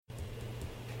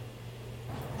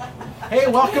Hey,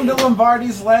 welcome to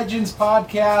Lombardi's Legends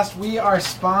podcast. We are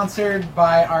sponsored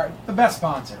by the best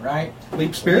sponsor, right?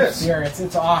 Leap Spirits. Leap Spirits.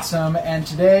 It's awesome. And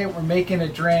today we're making a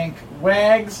drink.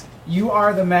 Wags, you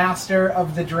are the master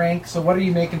of the drink. So what are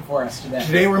you making for us today?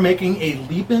 Today we're making a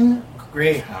Leapin'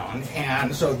 Greyhound.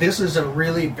 And so this is a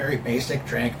really very basic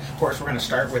drink. Of course, we're going to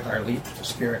start with our Leap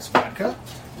Spirits vodka.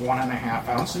 1.5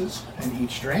 ounces in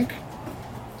each drink.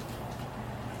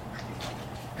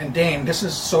 And Dane, this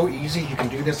is so easy. You can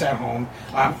do this at home,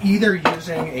 either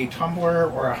using a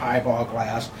tumbler or a highball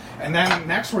glass. And then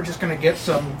next we're just going to get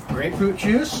some grapefruit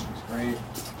juice. Great.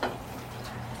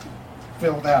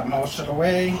 Fill that most of the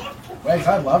way. Wags,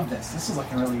 I love this. This is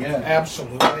looking really good.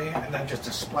 Absolutely. And then just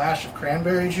a splash of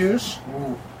cranberry juice.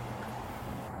 Ooh.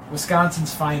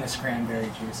 Wisconsin's finest cranberry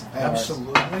juice.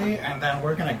 Absolutely. And then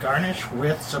we're going to garnish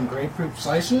with some grapefruit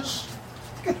slices.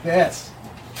 Look at this.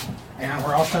 And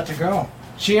we're all set to go.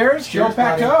 Cheers. Cheers, Go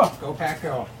Pack buddy. Go. Go Pack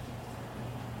Go.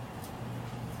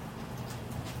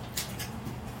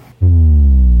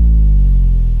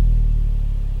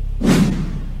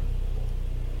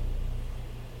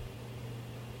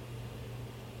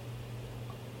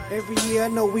 Every year I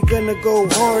know we gonna go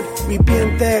hard. We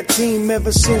been that team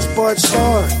ever since Bart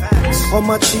started. All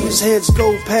my cheese heads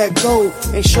go pack go.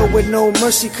 Ain't showing no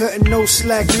mercy, cutting no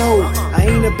slack, no. I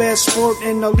ain't a bad sport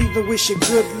and I'll even wish you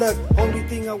good luck. Only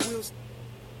thing I will.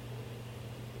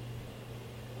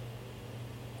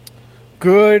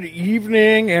 Good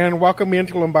evening and welcome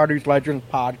into Lombardi's Legends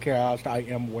podcast. I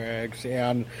am Wags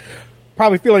and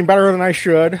probably feeling better than I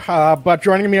should. But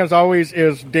joining me as always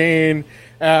is Dane.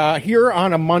 Here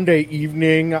on a Monday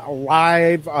evening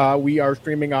live, we are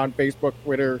streaming on Facebook,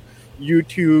 Twitter,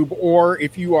 YouTube, or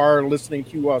if you are listening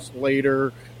to us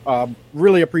later,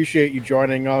 really appreciate you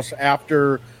joining us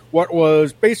after what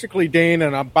was basically, Dane,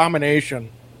 an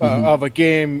abomination of a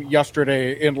game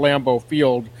yesterday in Lambeau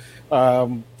Field.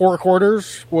 4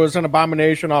 quarters was an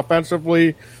abomination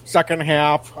offensively. Second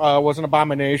half was an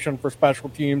abomination for special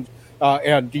teams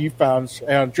and defense,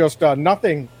 and just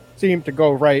nothing seemed to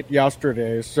go right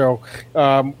yesterday. So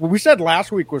what we said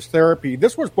last week was therapy.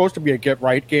 This was supposed to be a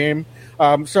get-right game.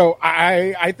 So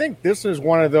I think this is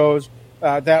one of those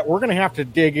that we're going to have to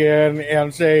dig in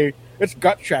and say it's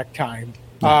gut check time.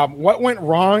 What went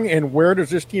wrong and where does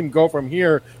this team go from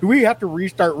here? Do we have to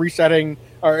restart resetting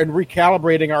and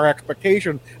recalibrating our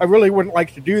expectation? I really wouldn't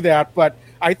like to do that, but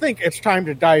I think it's time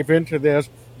to dive into this,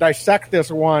 dissect this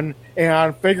one,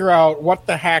 and figure out what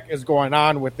the heck is going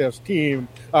on with this team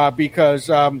because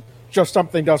just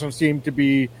something doesn't seem to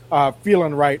be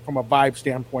feeling right from a vibe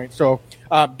standpoint. So,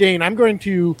 Dane, I'm going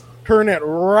to turn it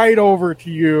right over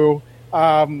to you.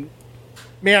 Man,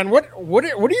 what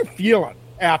are you feeling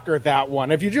after that one?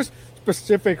 If you just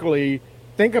specifically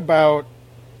think about,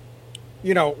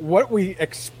 what we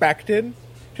expected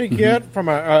to get from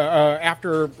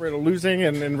after losing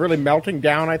and really melting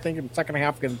down, I think, in the second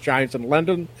half against the Giants in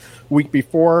London week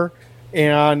before,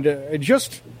 and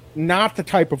just not the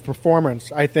type of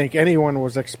performance I think anyone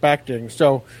was expecting.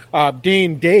 So,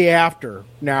 Dean, day after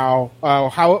now,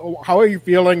 how are you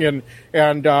feeling,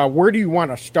 and where do you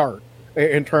want to start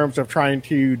in terms of trying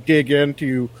to dig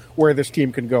into where this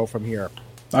team can go from here?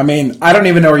 I mean, I don't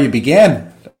even know where you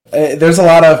begin. It's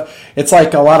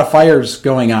like a lot of fires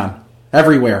going on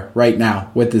everywhere right now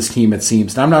with this team, it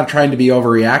seems. And I'm not trying to be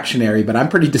overreactionary, but I'm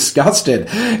pretty disgusted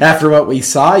after what we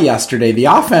saw yesterday. The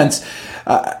offense,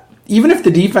 even if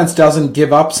the defense doesn't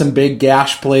give up some big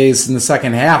gash plays in the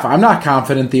second half, I'm not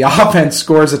confident the offense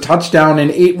scores a touchdown in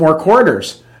 8 more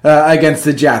quarters against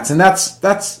the Jets. And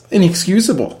that's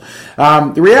inexcusable.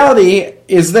 The reality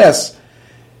is this.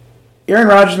 Aaron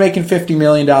Rodgers making $50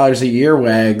 million a year,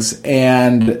 Wags,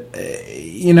 and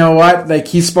you know what? Like,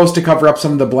 he's supposed to cover up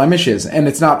some of the blemishes, and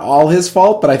it's not all his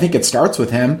fault, but I think it starts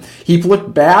with him. He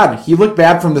looked bad. He looked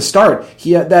bad from the start.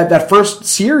 He had that first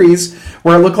series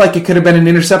where it looked like it could have been an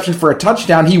interception for a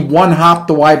touchdown. He one-hopped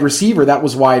the wide receiver that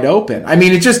was wide open. I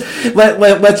mean, it just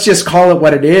let's just call it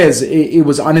what it is. It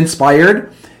was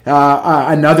uninspired.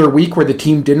 Another week where the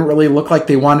team didn't really look like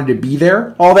they wanted to be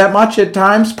there all that much at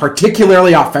times,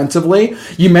 particularly offensively.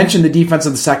 You mentioned the defense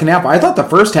in the second half. I thought the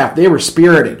first half, they were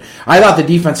spirited. I thought the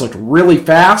defense looked really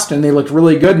fast and they looked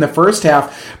really good in the first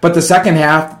half. But the second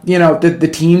half, the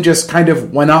team just kind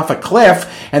of went off a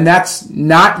cliff, and that's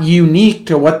not unique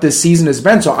to what this season has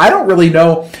been. So I don't really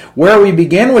know where we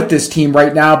begin with this team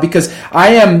right now, because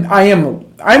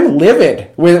I'm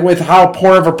livid with how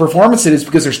poor of a performance it is,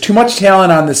 because there's too much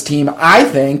talent on this team, I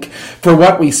think, for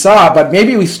what we saw. But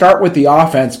maybe we start with the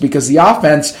offense, because the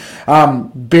offense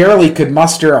barely could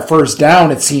muster a first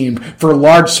down, it seemed, for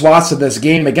large swaths of this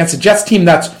game against a Jets team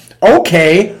that's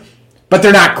okay, but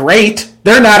they're not great.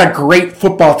 They're not a great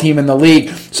football team in the league.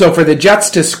 So for the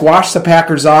Jets to squash the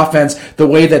Packers offense the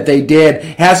way that they did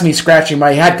has me scratching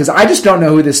my head because I just don't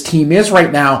know who this team is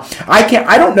right now.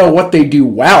 I don't know what they do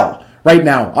well right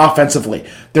now offensively.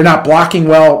 They're not blocking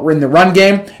well in the run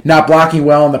game, not blocking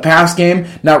well in the pass game,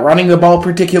 not running the ball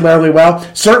particularly well,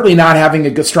 certainly not having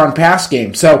a good strong pass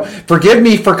game. So forgive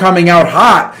me for coming out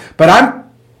hot, but I'm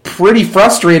pretty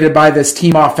frustrated by this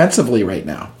team offensively right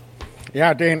now.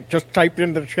 Yeah, Dane just typed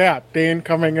into the chat. Dane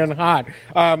coming in hot.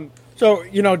 So,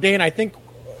 Dane, I think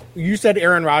you said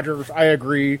Aaron Rodgers. I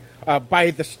agree.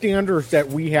 By the standards that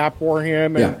we have for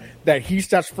him and that he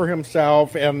sets for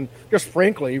himself and just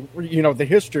frankly, the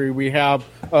history we have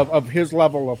of his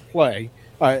level of play,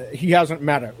 he hasn't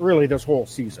met it really this whole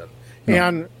season. No.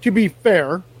 And to be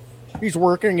fair, he's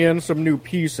working in some new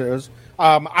pieces.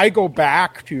 I go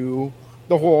back to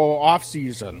the whole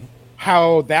offseason,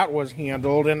 how that was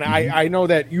handled. And I know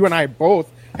that you and I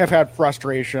both have had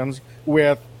frustrations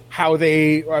with how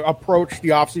they approached the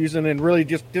offseason and really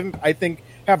just didn't, I think,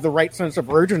 have the right sense of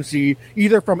urgency,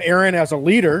 either from Aaron as a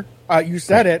leader. You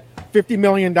said it, $50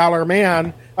 million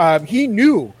man. He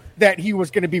knew that he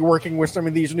was going to be working with some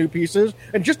of these new pieces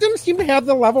and just didn't seem to have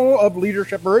the level of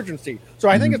leadership urgency. So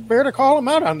I think it's fair to call him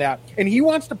out on that. And he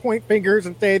wants to point fingers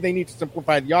and say they need to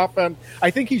simplify the offense. I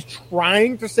think he's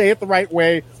trying to say it the right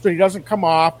way so he doesn't come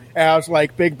off as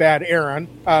like big bad Aaron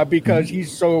because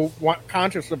he's so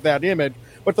conscious of that image.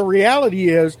 But the reality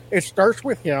is it starts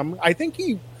with him. I think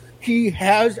he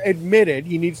has admitted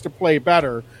he needs to play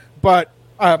better. But,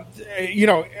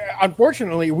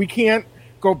 unfortunately, we can't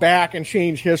go back and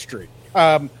change history.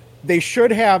 They should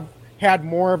have had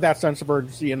more of that sense of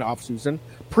urgency in the offseason.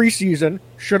 Preseason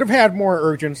should have had more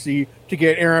urgency to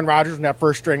get Aaron Rodgers in that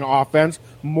first-string offense,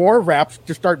 more reps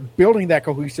to start building that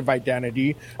cohesive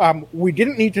identity. We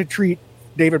didn't need to treat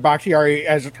David Bakhtiari,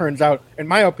 as it turns out, in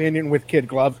my opinion, with kid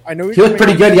gloves. I know he looked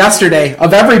pretty good yesterday.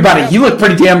 Of everybody, he looked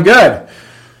pretty damn good.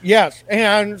 Yes,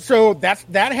 and so that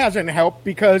hasn't helped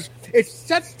because it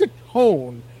sets the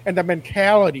tone and the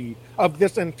mentality of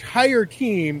this entire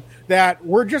team that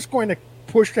we're just going to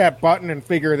push that button and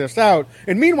figure this out.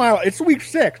 And meanwhile, it's week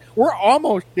 6. We're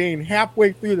almost, Dane,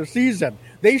 halfway through the season.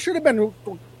 They should have been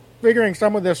figuring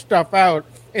some of this stuff out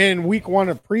in week 1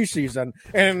 of preseason,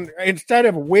 and instead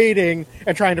of waiting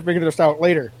and trying to figure this out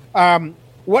later.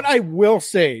 What I will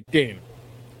say, Dane,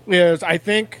 is I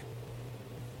think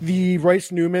the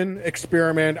Royce Newman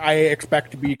experiment I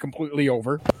expect to be completely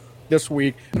over this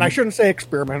week. And I shouldn't say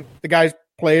experiment. The guy's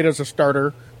played as a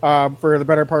starter for the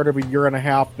better part of a year and a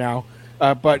half now.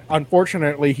 But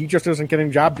unfortunately, he just isn't getting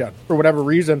the job done for whatever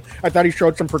reason. I thought he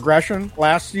showed some progression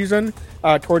last season,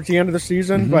 towards the end of the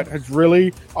season, but has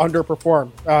really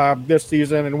underperformed this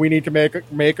season, and we need to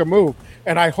make a move.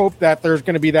 And I hope that there's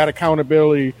going to be that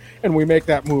accountability, and we make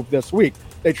that move this week.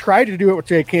 They tried to do it with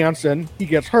Jake Hansen. He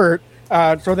gets hurt,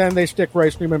 so then they stick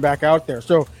Royce Newman back out there.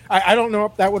 So I don't know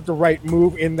if that was the right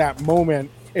move in that moment.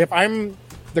 If I'm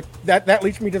that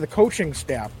leads me to the coaching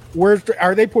staff.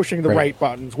 Are they pushing the right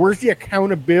buttons? Where's the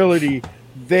accountability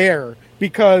there?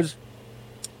 Because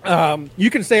you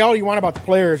can say all you want about the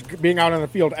players being out on the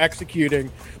field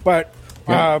executing, but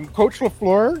Coach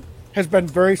LaFleur has been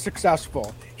very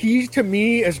successful. He, to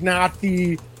me, is not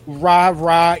the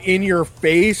rah-rah,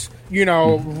 in-your-face,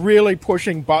 really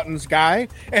pushing buttons guy,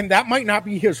 and that might not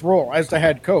be his role as the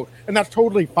head coach, and that's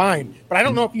totally fine. But I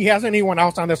don't know if he has anyone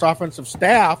else on this offensive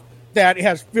staff that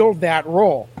has filled that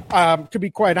role, to be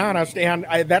quite honest, and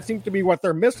that seems to be what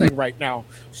they're missing right now.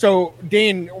 So,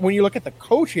 Dane, when you look at the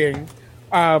coaching,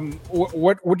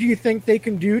 what do you think they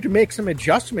can do to make some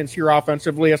adjustments here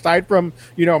offensively, aside from,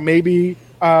 maybe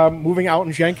moving out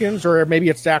in Jenkins, or maybe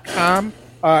it's Zach Tom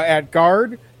at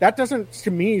guard? That doesn't,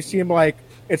 to me, seem like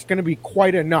it's going to be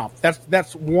quite enough.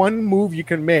 That's one move you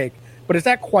can make. But is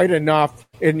that quite enough,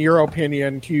 in your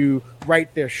opinion, to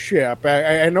right this ship?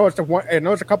 I know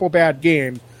it's a couple bad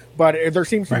games, but there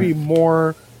seems to be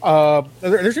more.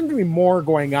 There seems to be more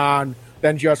going on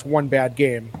than just one bad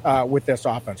game with this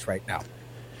offense right now.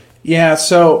 Yeah.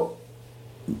 So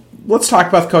let's talk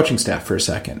about the coaching staff for a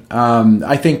second.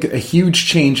 I think a huge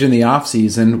change in the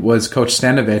offseason was Coach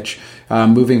Stenavich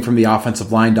moving from the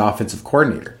offensive line to offensive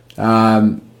coordinator.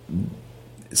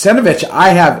 Stenavich, I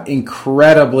have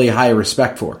incredibly high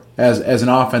respect for as an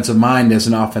offensive mind, as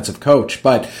an offensive coach.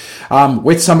 But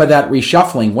with some of that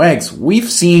reshuffling, Wags,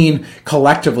 we've seen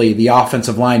collectively the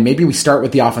offensive line. Maybe we start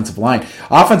with the offensive line.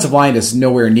 Offensive line is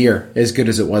nowhere near as good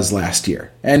as it was last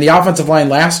year. And the offensive line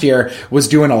last year was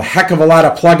doing a heck of a lot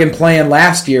of plug and playing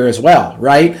last year as well,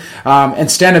 right? And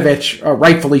Stenavich,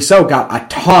 rightfully so, got a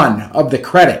ton of the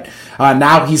credit.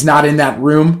 Now he's not in that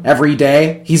room every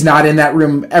day. He's not in that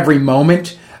room every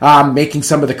moment. Making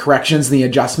some of the corrections and the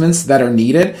adjustments that are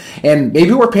needed. And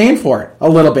maybe we're paying for it a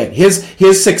little bit. His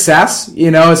success,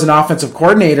 as an offensive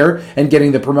coordinator and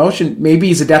getting the promotion, maybe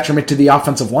he's a detriment to the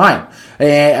offensive line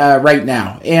right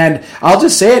now. And I'll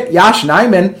just say it, Yosh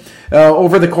Nijman,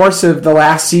 over the course of the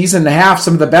last season and a half,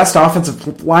 some of the best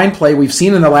offensive line play we've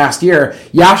seen in the last year,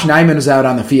 Yosh Nijman is out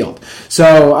on the field.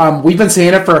 So we've been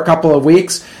saying it for a couple of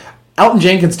weeks. Elgton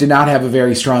Jenkins did not have a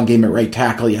very strong game at right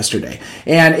tackle yesterday.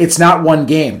 And it's not one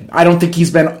game. I don't think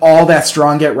he's been all that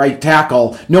strong at right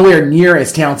tackle, nowhere near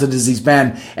as talented as he's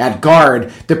been at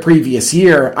guard the previous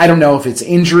year. I don't know if it's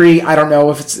injury. I don't know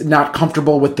if it's not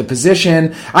comfortable with the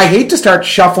position. I hate to start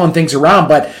shuffling things around,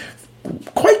 but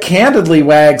quite candidly,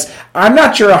 Wags, I'm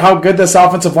not sure how good this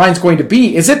offensive line is going to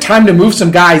be. Is it time to move some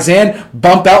guys in,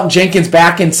 bump Elgton Jenkins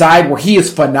back inside where he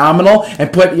is phenomenal,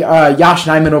 and put Yosh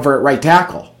Nijman over at right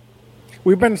tackle?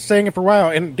 We've been saying it for a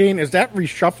while. And, Dane, is that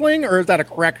reshuffling or is that a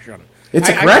correction? It's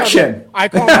a correction. I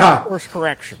call it a course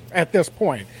correction at this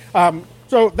point.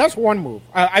 So that's one move.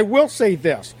 I will say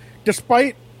this.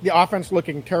 Despite the offense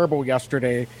looking terrible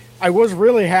yesterday, I was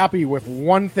really happy with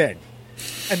one thing,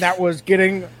 and that was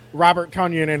getting Robert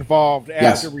Tonyan involved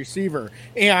as a receiver.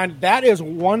 And that is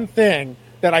one thing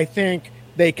that I think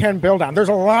they can build on. There's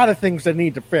a lot of things that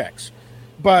need to fix.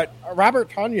 But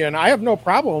Robert Tonyan, I have no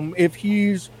problem if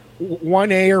he's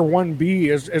 1A or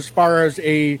 1B as far as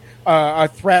a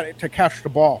threat to catch the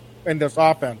ball in this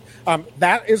offense.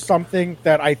 That is something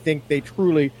that I think they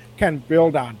truly can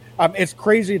build on. It's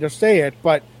crazy to say it,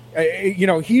 but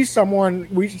he's someone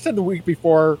we said the week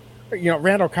before.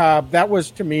 Randall Cobb. That was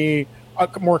to me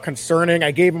more concerning. I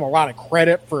gave him a lot of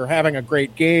credit for having a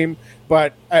great game,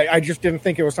 but I just didn't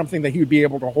think it was something that he would be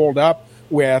able to hold up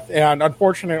with. And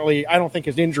unfortunately, I don't think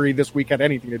his injury this week had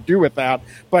anything to do with that,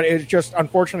 but it's just,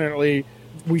 unfortunately,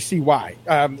 we see why.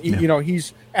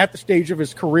 He's at the stage of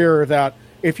his career that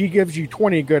if he gives you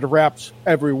 20 good reps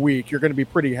every week, you're going to be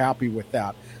pretty happy with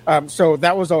that. So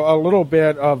that was a little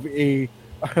bit of a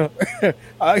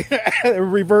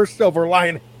reverse silver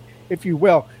lining, if you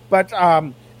will. But,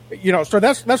 so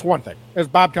that's one thing, is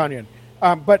Bob Tonyan.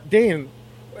 But Dane,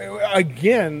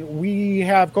 again, we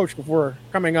have Coach LaFleur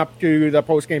coming up to the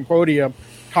post-game podium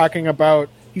talking about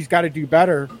he's got to do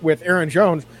better with Aaron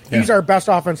Jones. He's our best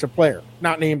offensive player,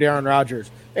 not named Aaron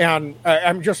Rodgers. And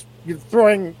I'm just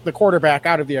throwing the quarterback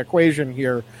out of the equation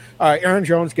here. Aaron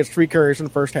Jones gets 3 carries in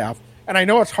the first half. And I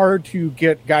know it's hard to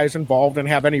get guys involved and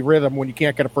have any rhythm when you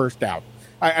can't get a first down.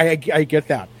 I get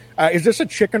that. Is this a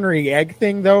chicken or egg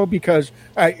thing, though? Because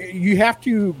you have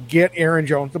to get Aaron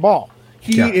Jones the ball.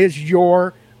 He is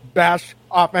your best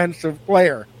offensive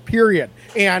player, period.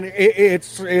 And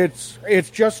it's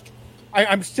just,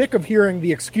 I'm sick of hearing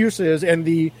the excuses and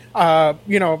the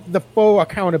faux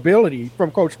accountability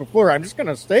from Coach LaFleur. I'm just going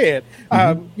to say it.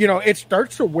 It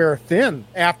starts to wear thin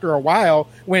after a while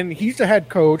when he's the head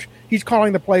coach. He's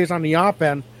calling the plays on the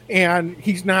offense, and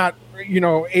he's not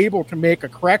able to make a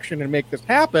correction and make this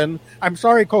happen. I'm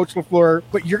sorry, Coach LaFleur,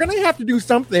 but you're going to have to do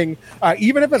something,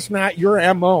 even if it's not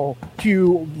your MO,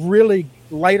 to really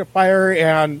light a fire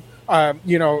and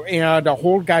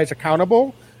hold guys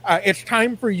accountable. It's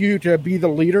time for you to be the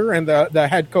leader and the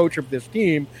head coach of this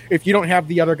team if you don't have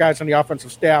the other guys on the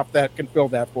offensive staff that can fill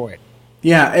that void.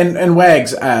 Yeah, and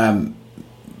Wags, talking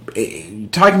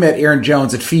about Aaron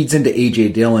Jones, it feeds into A.J.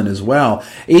 Dillon as well.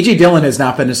 A.J. Dillon has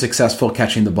not been as successful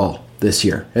catching the ball this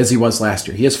year as he was last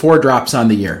year. He has 4 drops on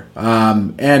the year.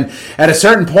 And at a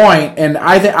certain point, and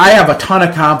I have a ton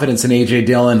of confidence in A.J.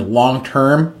 Dillon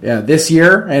long-term this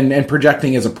year and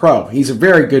projecting as a pro. He's a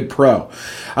very good pro.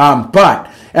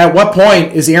 But at what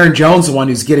point is Aaron Jones the one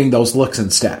who's getting those looks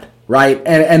instead, right?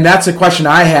 And that's a question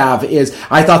I have is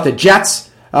I thought the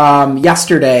Jets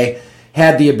yesterday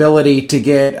had the ability to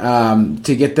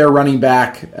get their running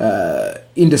back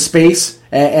into space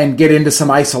and get into some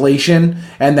isolation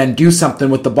and then do something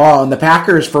with the ball. And the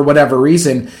Packers, for whatever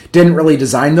reason, didn't really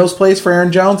design those plays for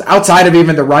Aaron Jones outside of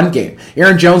even the run game.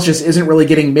 Aaron Jones just isn't really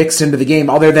getting mixed into the game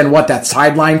other than that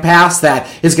sideline pass that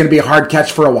is going to be a hard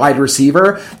catch for a wide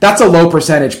receiver. That's a low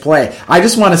percentage play. I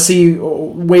just want to see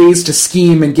ways to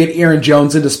scheme and get Aaron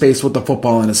Jones into space with the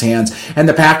football in his hands. And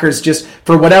the Packers just,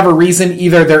 for whatever reason,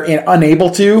 either they're unable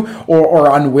to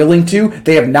or unwilling to.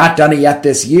 They have not done it yet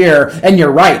this year. And you're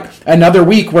right. Another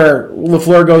week where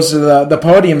LaFleur goes to the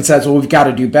podium and says, well, we've got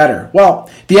to do better. Well,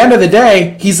 at the end of the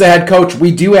day, he's the head coach.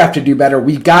 We do have to do better.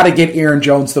 We've got to get Aaron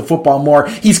Jones the football more.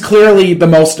 He's clearly the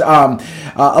most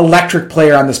electric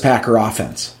player on this Packer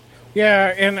offense. Yeah,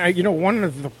 and one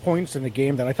of the points in the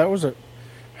game that I thought was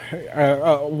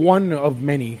one of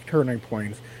many turning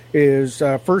points is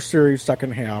first series,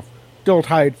 second half, still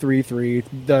tied 3-3.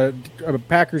 The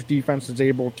Packers defense is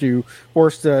able to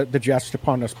force the Jets to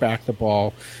punt us back the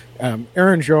ball.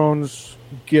 Aaron Jones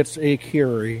gets a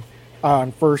carry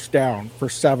on first down for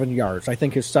 7 yards. I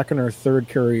think his second or third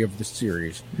carry of the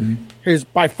series. His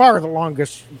by far the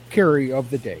longest carry of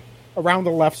the day. Around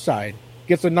the left side.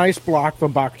 Gets a nice block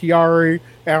from Bakhtiari,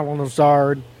 Allen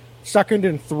Lazard. 2nd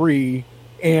and 3,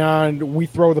 and we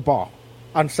throw the ball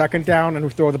on second down, and we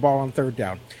throw the ball on third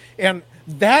down. And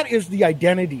that is the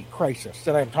identity crisis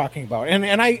that I'm talking about.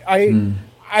 And I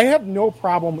have no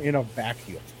problem in a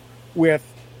vacuum with,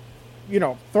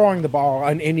 throwing the ball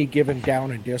on any given down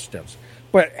and distance.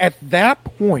 But at that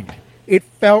point, it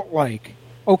felt like,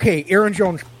 okay, Aaron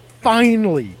Jones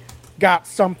finally got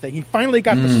something. He finally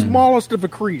got the smallest of a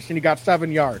crease, and he got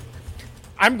 7 yards.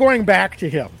 I'm going back to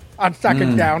him on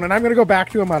second down, and I'm going to go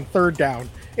back to him on third down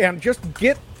and just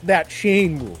get that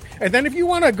chain move. And then if you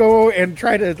want to go and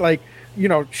try to,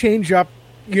 change up,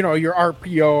 your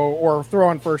RPO or throw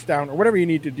on first down or whatever you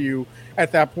need to do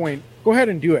at that point, go ahead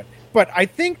and do it. But I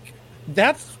think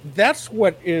that's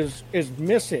what is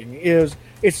missing is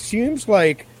it seems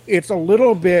like it's a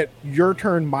little bit your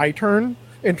turn, my turn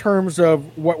in terms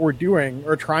of what we're doing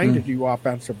or trying to do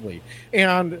offensively.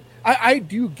 And I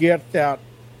do get that,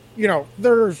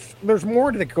 there's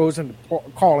more that goes into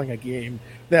calling a game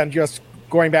than just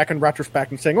going back in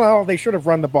retrospect and saying, well, they should have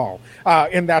run the ball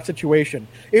in that situation.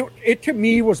 It to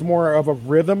me was more of a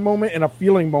rhythm moment and a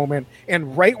feeling moment.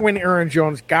 And right when Aaron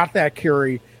Jones got that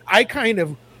carry, I kind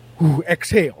of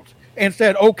exhaled and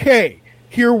said, okay,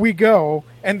 here we go.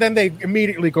 And then they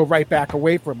immediately go right back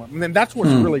away from him. And then that's what's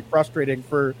really frustrating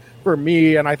for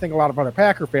me, and I think a lot of other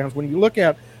Packer fans, when you look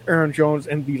at Aaron Jones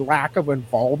and the lack of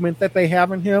involvement that they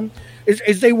have in him,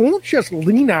 is they won't just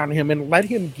lean on him and let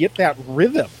him get that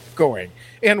rhythm going.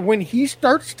 And when he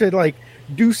starts to,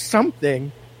 do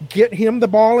something, get him the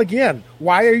ball again.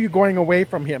 Why are you going away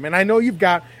from him? And I know you've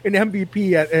got an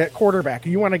MVP at quarterback.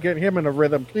 You want to get him in a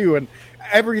rhythm, too, and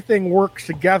everything works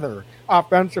together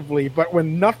offensively. But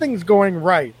when nothing's going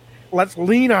right, let's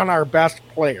lean on our best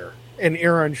player in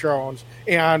Aaron Jones.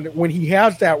 And when he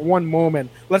has that one moment,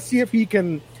 let's see if he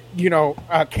can,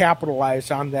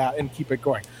 capitalize on that and keep it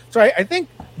going. So I think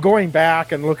going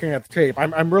back and looking at the tape,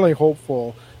 I'm really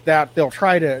hopeful that they'll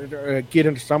try to get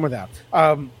into some of that.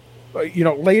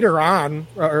 Later on,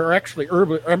 or actually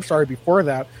before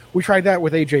that, we tried that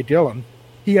with A.J. Dillon.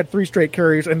 He had 3 straight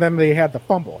carries, and then they had the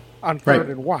fumble on 3rd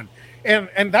and 1.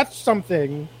 And that's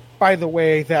something, by the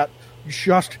way, that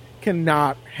just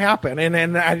cannot happen.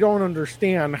 And I don't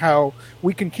understand how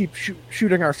we can keep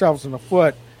shooting ourselves in the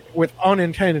foot with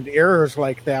unintended errors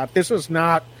like that. This is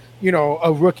not,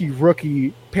 a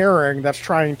rookie pairing that's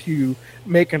trying to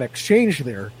make an exchange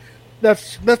there.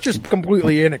 That's just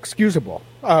completely inexcusable.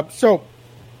 So,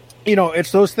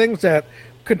 it's those things that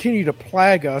continue to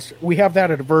plague us. We have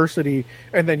that adversity,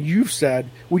 and then you've said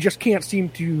we just can't seem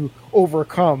to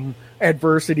overcome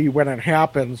adversity when it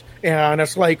happens, and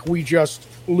it's like we just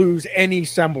lose any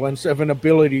semblance of an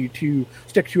ability to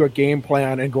stick to a game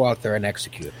plan and go out there and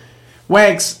execute.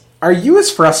 Wags, are you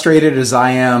as frustrated as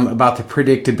I am about the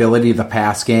predictability of the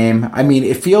pass game? I mean,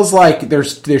 it feels like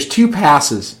there's 2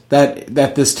 passes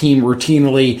that this team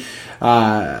routinely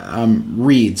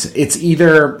reads. It's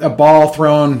either a ball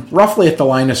thrown roughly at the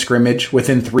line of scrimmage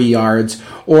within 3 yards,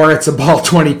 or it's a ball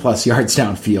 20 plus yards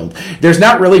downfield. There's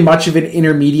not really much of an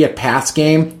intermediate pass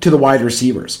game to the wide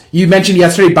receivers. You mentioned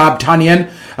yesterday Bob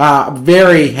Tunyon.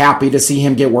 Very happy to see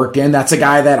him get worked in. That's a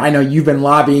guy that I know you've been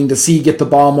lobbying to see get the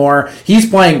ball more. He's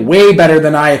playing way better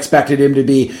than I expected him to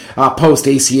be post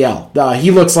ACL.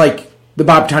 He looks like the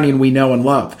Bob Tunyon we know and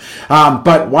love.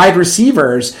 But wide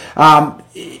receivers,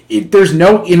 there's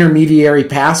no intermediary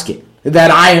pass game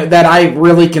that I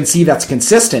really can see that's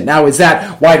consistent. Now, is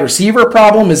that wide receiver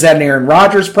problem? Is that an Aaron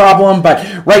Rodgers problem?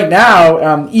 But right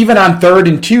now, even on 3rd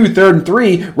and 2, 3rd and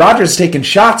 3, Rodgers is taking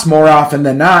shots more often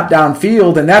than not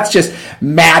downfield, and that's just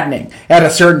maddening at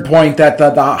a certain point that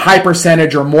the high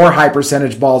percentage or more high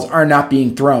percentage balls are not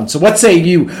being thrown. So what say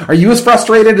you? Are you as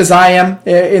frustrated as I am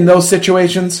in those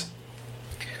situations?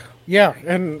 Yeah,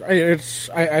 and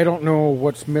I don't know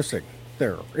what's missing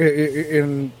there.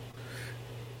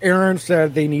 Aaron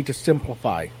said they need to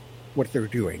simplify what they're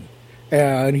doing.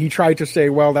 And he tried to say,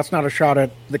 well, that's not a shot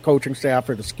at the coaching staff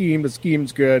or the scheme. The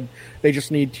scheme's good. They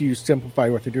just need to simplify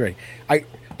what they're doing.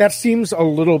 That seems a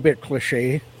little bit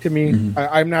cliche to me. Mm-hmm.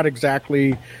 I'm not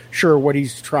exactly sure what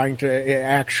he's trying to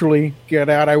actually get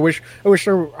at. I wish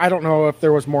I don't know if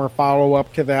there was more follow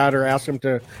up to that, or ask him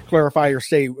to clarify or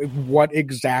say what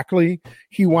exactly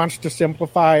he wants to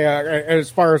simplify. As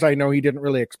far as I know, he didn't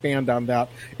really expand on that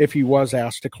if he was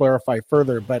asked to clarify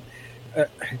further. But,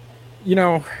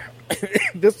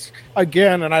 this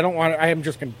again, and I am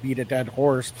just going to beat a dead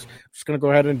horse. I'm just going to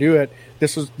go ahead and do it.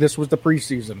 This was the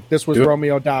preseason. This was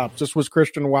Romeo Doubs. This was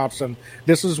Christian Watson.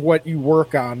 This is what you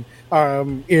work on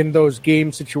in those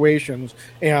game situations,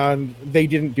 and they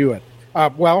didn't do it.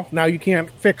 Well, now you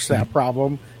can't fix that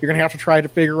problem. You're going to have to try to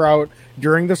figure out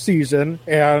during the season,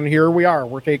 and here we are.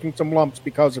 We're taking some lumps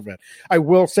because of it. I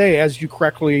will say, as you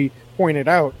correctly pointed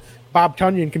out, Bob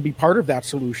Tonyan can be part of that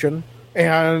solution.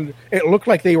 And it looked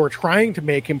like they were trying to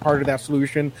make him part of that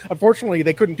solution. Unfortunately,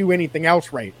 they couldn't do anything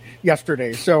else right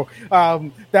yesterday. So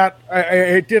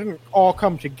it didn't all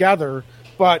come together.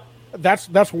 But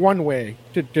that's one way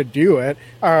to do it.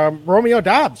 Romeo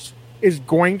Doubs is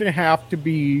going to have to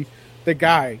be the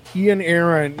guy. He and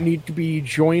Aaron need to be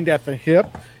joined at the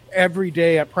hip every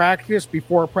day at practice,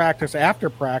 before practice, after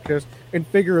practice, and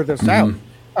figure this out.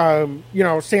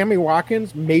 Sammy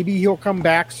Watkins, maybe he'll come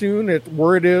back soon.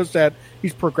 Word is that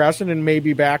he's progressing and may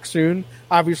be back soon.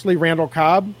 Obviously, Randall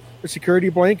Cobb, the security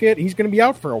blanket, he's going to be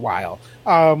out for a while.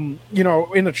 In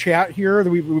the chat here,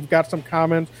 we've got some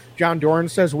comments. John Dorn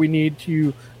says we need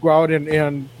to go out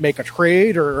and make a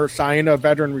trade or sign a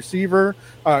veteran receiver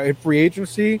in free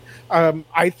agency.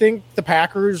 I think the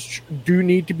Packers do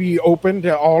need to be open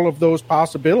to all of those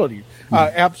possibilities.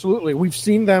 Absolutely. We've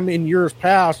seen them in years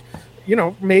past,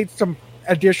 made some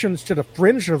additions to the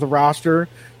fringe of the roster.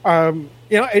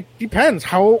 It depends.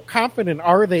 How confident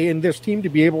are they in this team to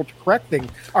be able to correct things?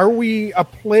 Are we a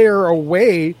player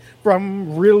away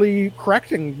from really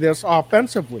correcting this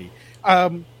offensively?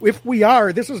 If we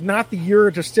are, this is not the year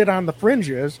to sit on the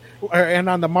fringes and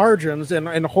on the margins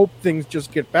and hope things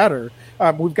just get better.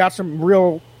 We've got some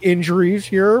real injuries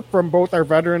here from both our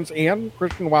veterans and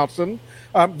Christian Watson.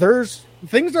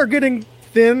 Things are getting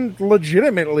thin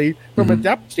legitimately from a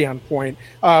depth standpoint,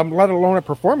 let alone a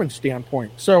performance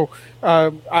standpoint. So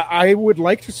I would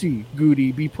like to see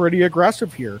Goody be pretty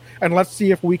aggressive here, and let's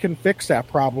see if we can fix that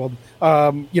problem.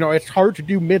 It's hard to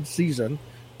do mid-season,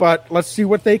 but let's see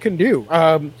what they can do.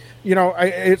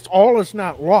 It's all is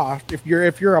not lost. If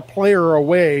you're a player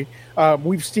away,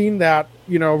 we've seen that,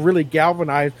 really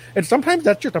galvanize. And sometimes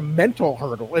that's just a mental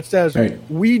hurdle. It says,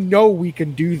 we know we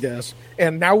can do this.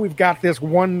 And now we've got this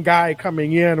one guy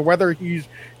coming in, whether he's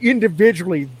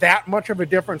individually that much of a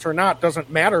difference or not, doesn't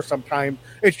matter sometimes.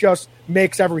 It just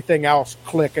makes everything else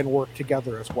click and work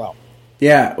together as well.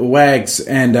 Yeah, Wags.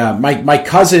 And my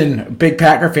cousin, big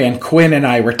Packer fan, Quinn, and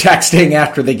I were texting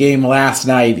after the game last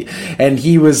night, and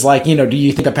he was like, do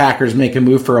you think the Packers make a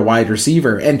move for a wide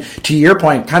receiver? And to your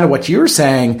point, kind of what you were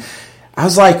saying, I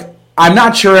was like, I'm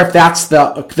not sure if that's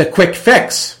the quick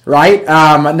fix, right?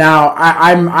 Now,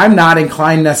 I'm not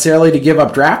inclined necessarily to give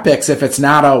up draft picks if it's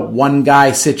not a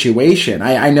one-guy situation.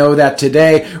 I know that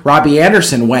today Robbie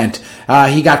Anderson went.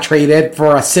 He got traded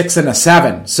for a 6 and a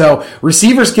 7. So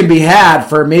receivers can be had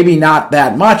for maybe not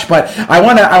that much, but I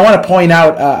want to point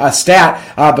out a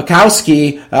stat.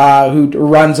 Bukowski, who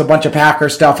runs a bunch of Packer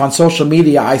stuff on social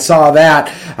media, I saw that.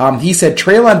 He said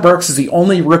Treylon Burks is the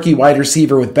only rookie wide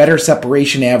receiver with better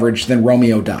separation average than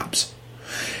Romeo Doubs.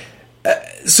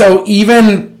 So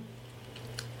even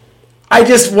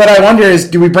what I wonder is,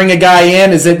 do we bring a guy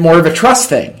in? Is it more of a trust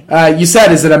thing? You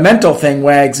said, is it a mental thing,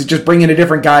 Wags? Just bringing a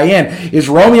different guy in? Is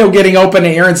Romeo getting open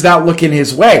and Aaron's not looking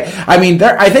his way? I mean,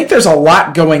 I think there's a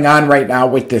lot going on right now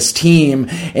with this team.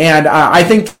 And I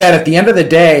think that at the end of the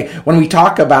day, when we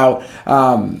talk about,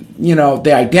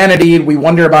 the identity, we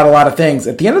wonder about a lot of things.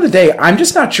 At the end of the day, I'm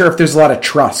just not sure if there's a lot of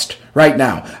trust right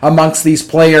now amongst these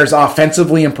players,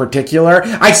 offensively in particular.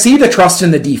 I see the trust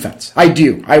in the defense. I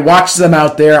do. I watch them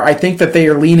out there. I think that they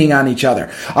are leaning on each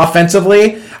other.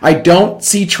 Offensively, I don't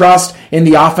see trust in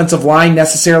the offensive line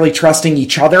necessarily trusting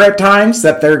each other at times,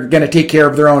 that they're going to take care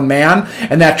of their own man,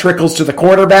 and that trickles to the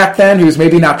quarterback then, who's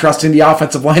maybe not trusting the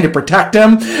offensive line to protect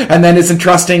him, and then isn't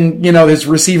trusting, his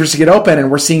receivers to get open, and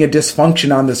we're seeing a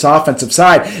dysfunction on this offensive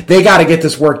side. They got to get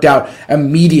this worked out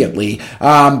immediately.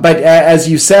 But as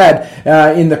you said,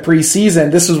 in the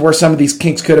preseason, this is where some of these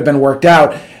kinks could have been worked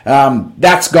out.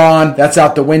 That's gone. That's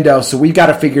out the window. So we've got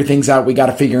to figure things out. We got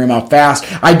to figure them out fast.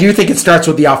 I do think it starts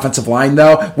with the offensive line,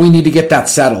 though. We need to get that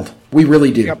settled. We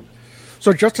really do. Yep.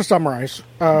 So just to summarize,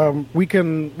 we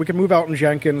can move Elton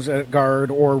Jenkins at guard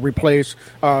or replace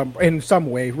in some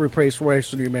way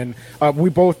Royce Newman. We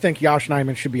both think Josh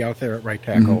Nyman should be out there at right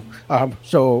tackle.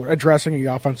 So addressing the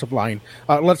offensive line,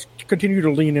 let's continue to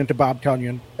lean into Bob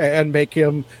Tonyan and make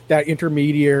him that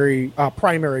intermediary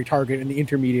primary target in the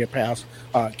intermediate pass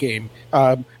game.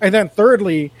 And then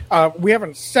thirdly, we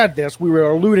haven't said this. We were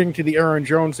alluding to the Aaron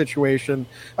Jones situation.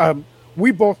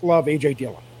 We both love A.J.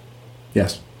 Dillon.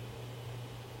 Yes.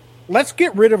 Let's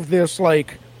get rid of this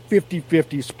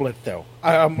 50-50 split though.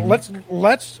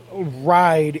 Let's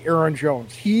ride Aaron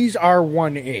Jones. He's our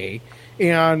 1A,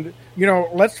 and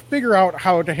let's figure out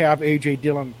how to have A.J.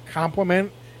 Dillon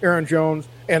complement Aaron Jones,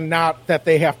 and not that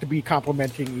they have to be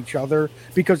complementing each other,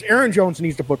 because Aaron Jones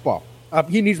needs the football.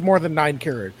 He needs more than 9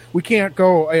 carries. We can't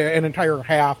go an entire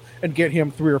half and get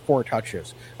him 3 or 4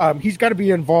 touches. He's got to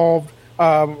be involved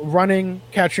running,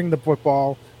 catching the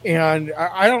football. And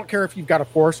I don't care if you've got to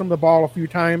force him the ball a few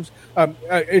times.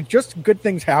 It just good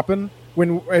things happen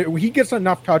when he gets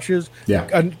enough touches.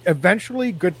 Yeah.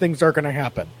 Eventually, good things are going to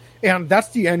happen, and that's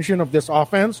the engine of this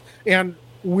offense. And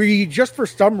we just, for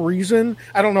some reason,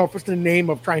 I don't know if it's the name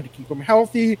of trying to keep him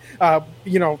healthy,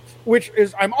 which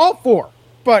is I'm all for.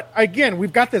 But again,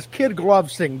 we've got this kid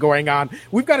gloves thing going on.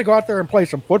 We've got to go out there and play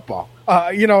some football.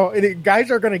 Guys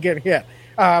are going to get hit.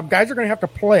 Guys are going to have to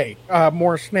play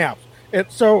more snaps.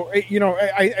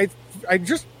 I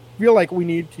just feel like we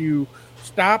need to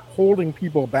stop holding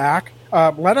people back.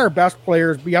 Let our best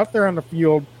players be out there on the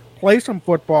field, play some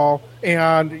football,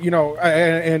 and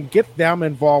and get them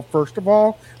involved first of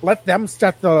all. Let them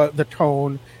set the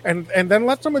tone, and then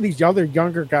let some of these other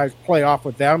younger guys play off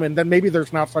with them, and then maybe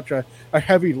there's not such a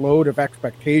heavy load of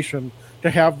expectation to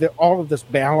have all of this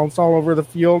balance all over the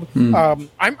field.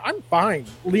 I'm fine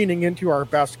leaning into our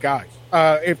best guys.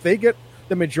 If they get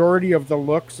the majority of the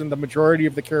looks and the majority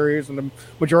of the carries and the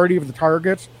majority of the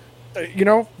targets,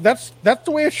 that's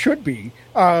the way it should be.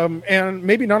 And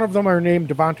maybe none of them are named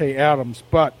Devontae Adams,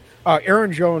 but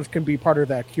Aaron Jones can be part of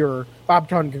that cure. Bob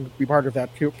Tonyan can be part of that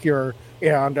cure.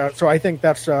 And so I think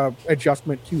that's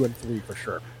adjustment 2 and 3 for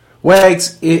sure.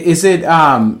 Wags, is it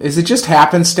just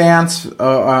happenstance?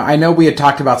 I know we had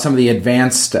talked about some of the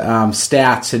advanced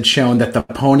stats had shown that the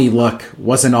pony look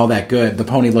wasn't all that good. The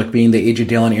pony look being the A.J.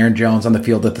 Dillon, Aaron Jones on the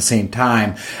field at the same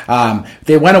time.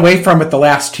 They went away from it the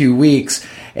last 2 weeks,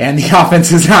 and the offense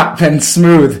has not been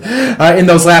smooth in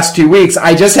those last 2 weeks.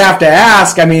 I just have to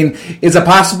ask, is it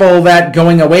possible that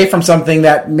going away from something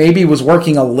that maybe was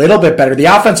working a little bit better, the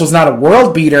offense was not a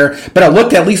world beater, but it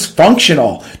looked at least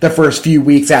functional the first few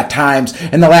weeks at times.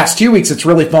 In the last 2 weeks, it's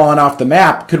really fallen off the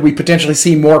map. Could we potentially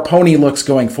see more pony looks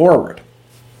going forward?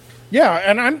 Yeah,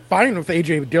 and I'm fine with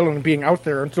A.J. Dillon being out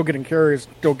there and still getting carries,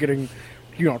 still getting,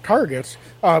 targets.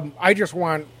 I just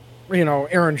want,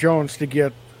 Aaron Jones to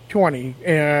get 20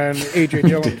 and A.J.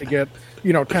 Dillon to get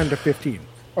 10 to 15.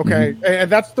 Okay,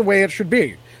 and that's the way it should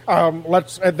be.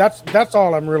 That's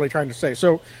all I'm really trying to say.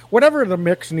 So whatever the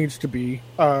mix needs to be,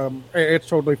 it's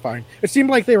totally fine. It seemed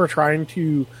like they were trying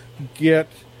to get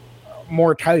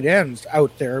more tight ends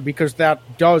out there because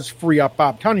that does free up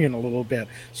Bob Tonyan a little bit.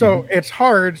 So it's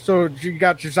hard. So you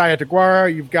got Josiah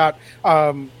DeGuara, you've got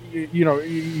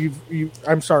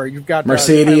you've got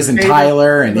Mercedes and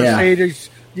Tyler and Mercedes.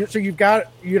 Yeah. So you've got,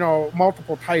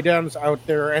 multiple tight ends out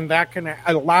there, and that can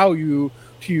allow you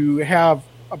to have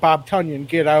Bob Tonyan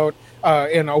get out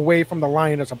and away from the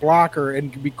line as a blocker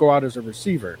and go out as a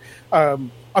receiver.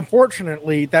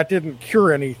 Unfortunately, that didn't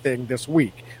cure anything this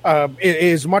week.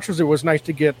 As much as it was nice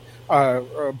to get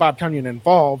Bob Tonyan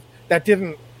involved, that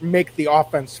didn't make the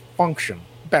offense function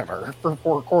better for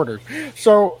 4 quarters.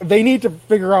 So they need to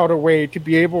figure out a way to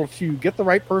be able to get the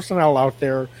right personnel out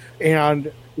there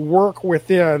and work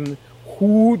within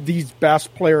who these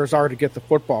best players are to get the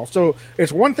football. So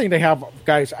it's one thing to have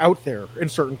guys out there in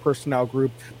certain personnel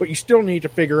group, but you still need to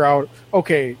figure out,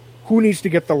 okay, who needs to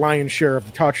get the lion's share of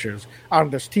the touches on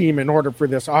this team in order for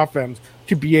this offense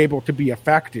to be able to be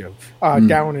effective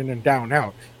down in and down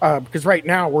out. Because right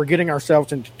now we're getting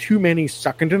ourselves into too many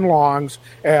second and longs,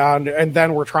 and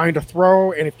then we're trying to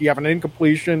throw, and if you have an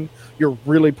incompletion, you're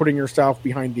really putting yourself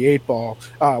behind the 8 ball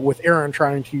with Aaron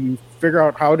trying to figure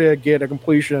out how to get a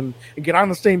completion and get on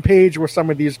the same page with some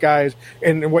of these guys.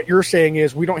 And what you're saying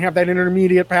is we don't have that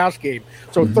intermediate pass game.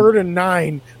 So 3rd and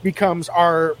 9 becomes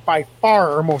by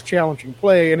far our most challenging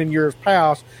play. And in years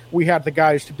past, we had the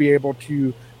guys to be able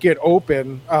to get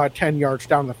open 10 yards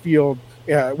down the field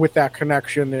with that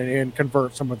connection and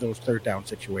convert some of those 3rd down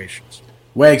situations.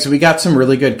 Wags, we got some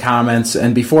really good comments,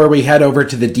 and before we head over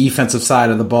to the defensive side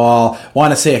of the ball,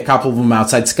 want to say a couple of them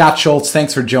outside. Scott Schultz,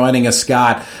 thanks for joining us,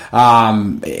 Scott.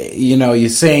 You're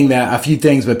saying that a few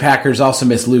things, but Packers also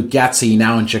miss Luke Getsy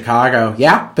now in Chicago.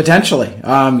 Yeah, potentially.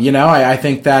 I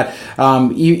think that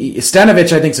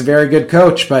Stenovich, I think, is a very good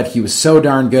coach, but he was so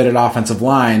darn good at offensive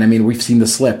line. I mean, we've seen the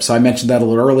slip, so I mentioned that a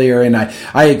little earlier, and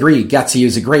I agree. Getsy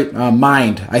is a great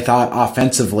mind, I thought,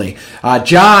 offensively.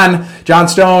 John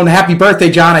Stone, happy birthday,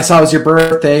 John. I saw it was your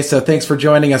birthday, so thanks for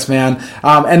joining us, man.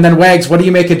 And then, Wags, what do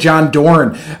you make of John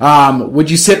Dorn? Would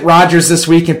you sit Rodgers this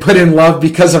week and put in Love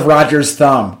because of Rodgers'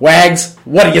 thumb? Wags,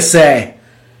 what do you say?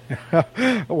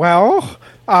 Well,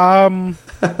 I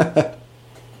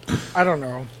don't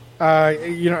know.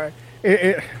 I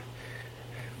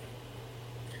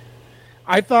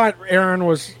thought Aaron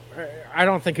was. I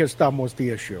don't think his thumb was the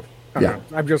issue.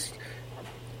 I'm just.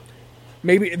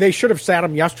 Maybe they should have sat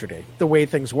him yesterday, the way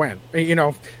things went.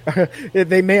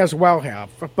 They may as well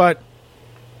have. But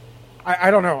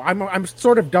I don't know. I'm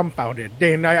sort of dumbfounded,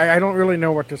 Dane. I don't really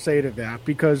know what to say to that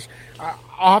because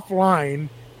offline,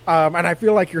 and I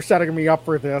feel like you're setting me up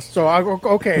for this. So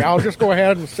I'll just go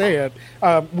ahead and say it.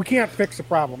 We can't fix the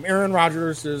problem. Aaron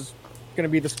Rodgers is going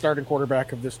to be the starting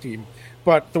quarterback of this team.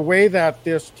 But the way that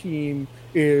this team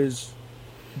is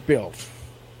built,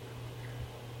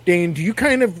 Dane,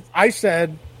 I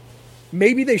said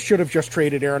maybe they should have just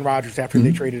traded Aaron Rodgers after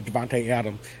they traded Devontae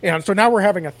Adams. And so now we're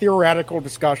having a theoretical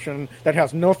discussion that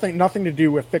has nothing to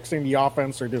do with fixing the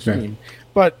offense or this team.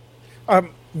 But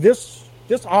this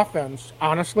offense,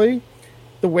 honestly,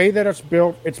 the way that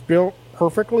it's built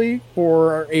perfectly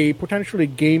for a potentially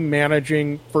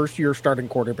game-managing first-year starting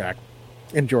quarterback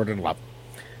in Jordan Love.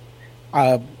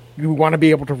 You want to be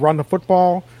able to run the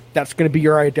football. That's going to be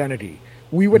your identity.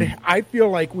 I feel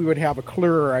like we would have a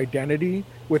clearer identity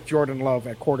with Jordan Love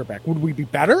at quarterback. Would we be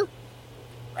better?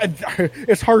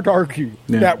 It's hard to argue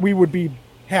that we wouldn't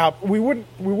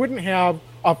have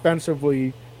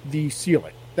offensively the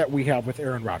ceiling that we have with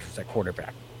Aaron Rodgers at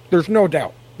quarterback. There's no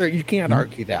doubt that you can't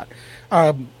argue that.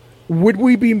 Would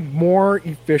we be more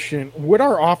efficient? Would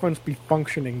our offense be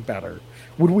functioning better?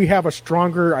 Would we have a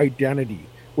stronger identity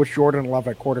with Jordan Love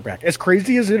at quarterback? As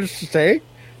crazy as it is to say,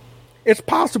 it's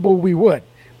possible we would,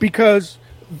 because,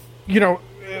 we're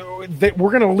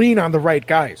going to lean on the right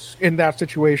guys in that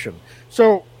situation.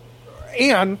 So,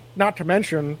 and not to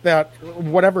mention that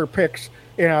whatever picks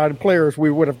and players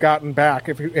we would have gotten back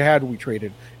had we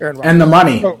traded Aaron Rodgers. And the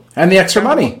money. And the extra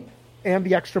money. And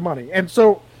the extra money. And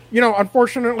so,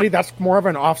 unfortunately, that's more of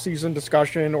an off-season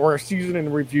discussion or a season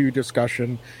in review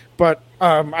discussion. But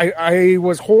I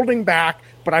was holding back,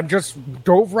 but I just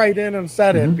dove right in and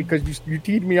said it because you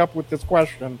teed me up with this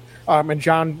question. And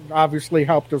John obviously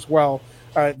helped as well.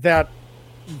 That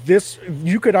this,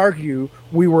 you could argue,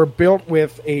 we were built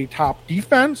with a top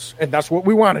defense, and that's what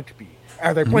we want it to be.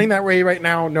 Are they playing that way right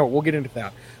now? No, we'll get into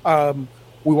that.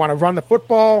 We want to run the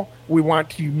football. We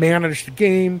want to manage the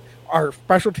game. Our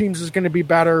special teams is going to be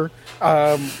better.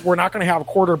 We're not going to have a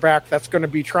quarterback that's going to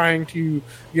be trying to,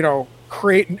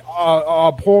 create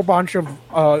a whole bunch of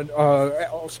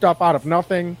stuff out of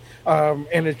nothing,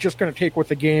 and it's just going to take what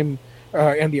the game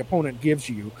and the opponent gives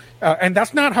you. And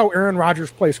that's not how Aaron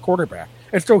Rodgers plays quarterback.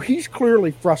 And so he's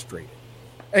clearly frustrated.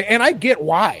 And I get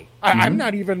why. I'm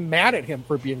not even mad at him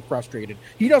for being frustrated.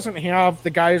 He doesn't have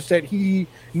the guys that he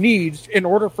needs in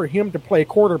order for him to play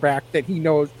quarterback that he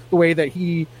knows the way that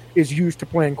he is used to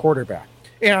playing quarterback.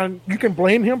 And you can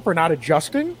blame him for not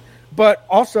adjusting, but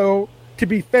also, to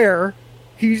be fair,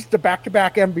 he's the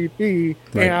back-to-back MVP,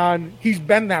 and he's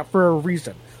been that for a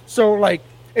reason. So,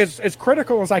 as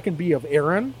critical as I can be of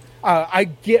Aaron, I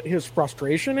get his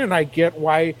frustration, and I get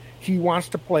why he wants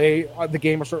to play the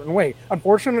game a certain way.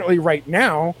 Unfortunately, right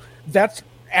now, that's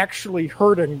actually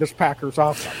hurting this Packers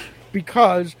offense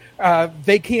because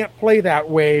they can't play that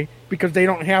way because they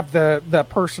don't have the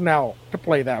personnel to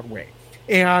play that way.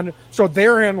 And so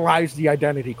therein lies the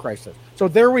identity crisis. So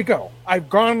there we go. I've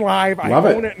gone live. I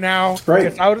own it now.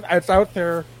 It's out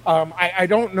there. I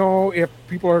don't know if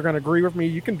people are going to agree with me.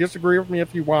 You can disagree with me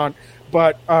if you want.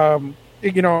 But, and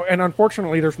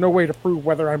unfortunately, there's no way to prove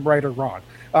whether I'm right or wrong.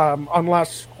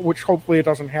 Unless, which hopefully it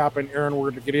doesn't happen, Aaron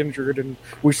were to get injured and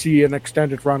we see an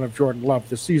extended run of Jordan Love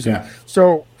this season. Yeah.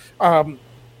 So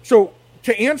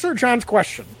to answer John's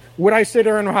question, would I sit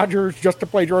Aaron Rodgers just to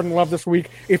play Jordan Love this week?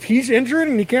 If he's injured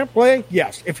and he can't play,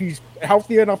 yes. If he's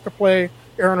healthy enough to play,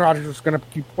 Aaron Rodgers is going to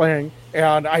keep playing.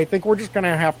 And I think we're just going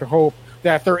to have to hope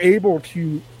that they're able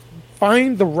to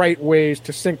find the right ways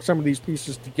to sync some of these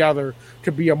pieces together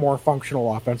to be a more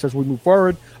functional offense as we move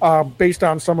forward, based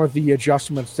on some of the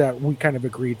adjustments that we kind of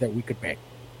agreed that we could make.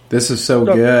 This is so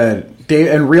good. Dave,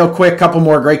 and real quick, couple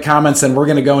more great comments, and we're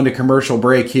going to go into commercial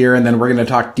break here, and then we're going to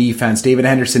talk defense. David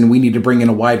Henderson, we need to bring in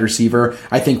a wide receiver.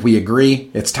 I think we agree.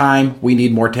 It's time. We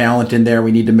need more talent in there.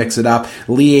 We need to mix it up.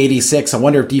 Lee 86, I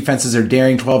wonder if defenses are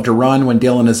daring 12 to run when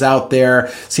Dillon is out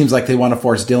there. Seems like they want to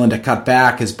force Dillon to cut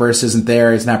back. His burst isn't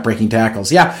there. He's not breaking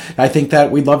tackles. Yeah, I think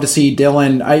that we'd love to see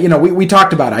Dillon. We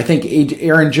talked about it. I think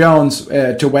Aaron Jones,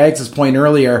 to Wags' point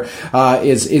earlier,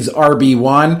 is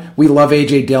RB1. We love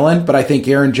A.J. Dillon, but I think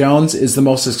Aaron Jones is the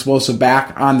most explosive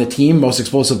back on the team, most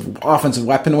explosive offensive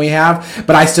weapon we have.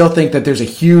 But I still think that there's a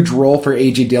huge role for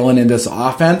A.J. Dillon in this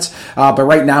offense. But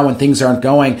right now, when things aren't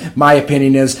going, my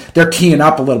opinion is they're keying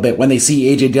up a little bit when they see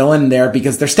A.J. Dillon there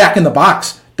because they're stacking the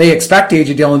box. They expect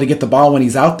A.J. Dillon to get the ball when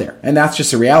he's out there. And that's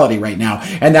just a reality right now.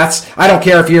 And I don't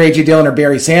care if you're A.J. Dillon or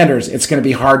Barry Sanders, it's going to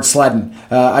be hard sledding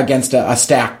against a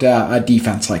stacked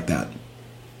defense like that.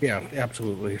 Yeah,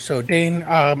 absolutely. So, Dane,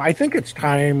 I think it's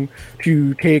time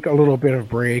to take a little bit of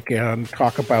break and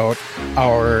talk about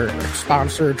our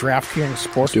sponsor, DraftKings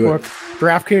Sportsbook.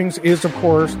 DraftKings is, of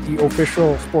course, the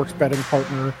official sports betting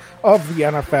partner of the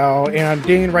NFL. And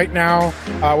Dane, right now,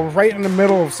 we're right in the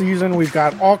middle of season. We've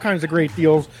got all kinds of great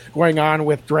deals going on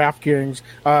with DraftKings.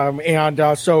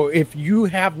 So if you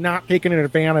have not taken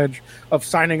advantage of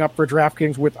signing up for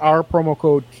DraftKings with our promo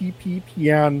code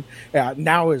TPPN,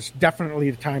 now is definitely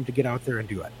the time to get out there and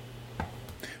do it.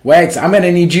 Wags, I'm going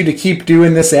to need you to keep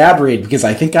doing this ad read because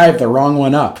I think I have the wrong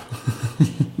one up.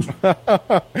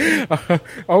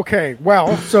 Okay,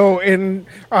 well, so in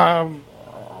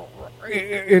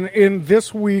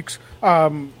this week's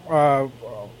offer,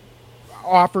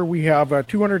 we have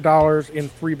 $200 in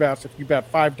free bets if you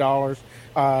bet $5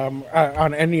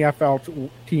 on any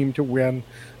NFL team to win.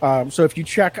 So if you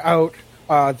check out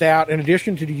that, in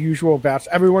addition to the usual bets,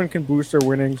 everyone can boost their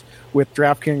winnings with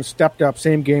DraftKings stepped up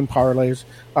same game parlays.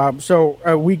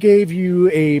 So we gave you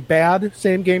a bad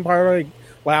same game parlay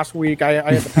last week. I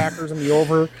had the Packers in the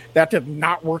over. That did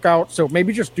not work out. So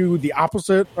maybe just do the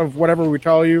opposite of whatever we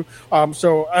tell you.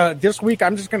 So this week,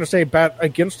 I'm just going to say bet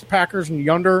against the Packers and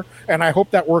the under, and I hope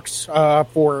that works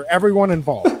for everyone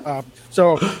involved.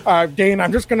 Dane,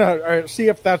 I'm just going to see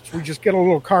if we just get a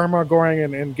little karma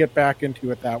going and get back into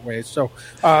it that way. So,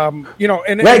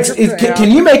 Rex,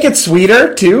 can you make it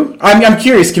sweeter too? I'm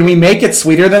curious. Can we make it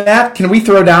sweeter than that? Can we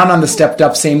throw down on the stepped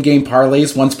up same game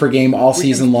parlays once per game all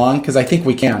season long? Because I think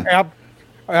we can.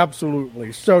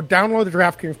 Absolutely. So download the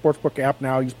DraftKings Sportsbook app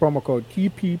now. Use promo code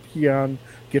TPPN.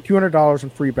 Get $200 in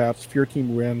free bets if your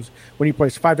team wins. When you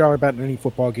place a $5 bet in any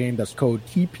football game, that's code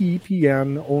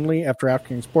TPPN only at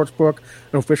DraftKings Sportsbook,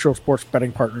 an official sports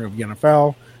betting partner of the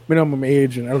NFL. Minimum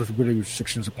age and eligibility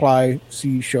restrictions apply.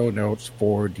 See show notes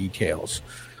for details.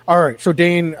 All right. So,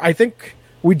 Dane, I think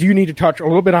we do need to touch a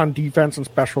little bit on defense and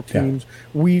special teams.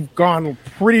 Yeah. We've gone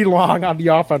pretty long on the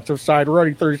offensive side. We're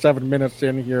already 37 minutes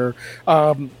in here.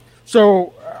 I'm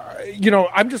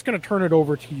just going to turn it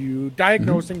over to you.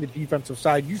 Diagnosing the defensive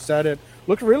side, you said it,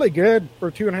 looked really good for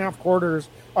 2.5 quarters.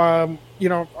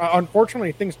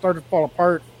 Unfortunately, things started to fall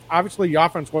apart. Obviously, the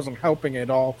offense wasn't helping at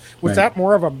all. Was that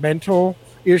more of a mental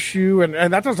issue?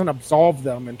 And that doesn't absolve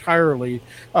them entirely.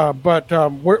 But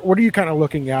what are you kind of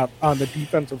looking at on the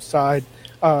defensive side?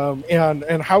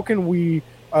 And how can we,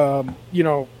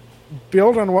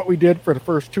 build on what we did for the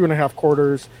first 2.5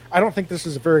 quarters? I don't think this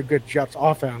is a very good Jets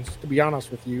offense, to be honest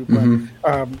with you.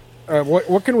 But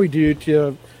what can we do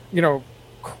to,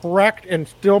 correct and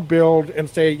still build and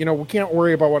say, we can't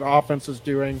worry about what offense is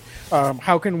doing?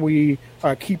 How can we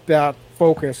keep that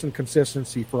focus and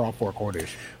consistency for all 4 quarters?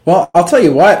 Well, I'll tell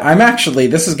you what,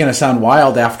 this is going to sound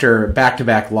wild after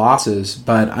back-to-back losses,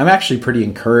 but I'm actually pretty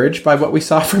encouraged by what we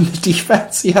saw from the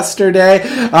defense yesterday.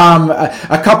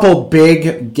 A couple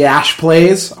big gash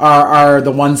plays are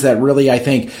the ones that really, I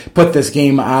think, put this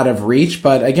game out of reach.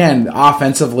 But again,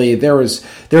 offensively, there was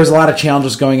a lot of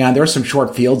challenges going on. There were some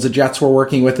short fields the Jets were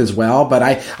working with as well. But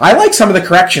I like some of the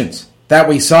corrections that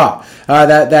we saw,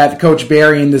 that Coach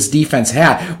Barry and this defense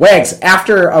had. Wags,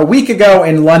 after a week ago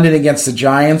in London against the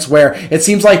Giants, where it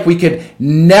seems like we could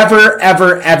never,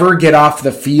 ever, ever get off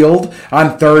the field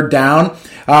on third down,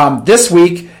 this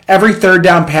week, every third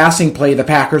down passing play, the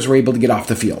Packers were able to get off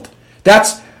the field.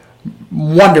 That's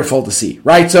wonderful to see,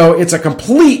 right? So it's a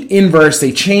complete inverse.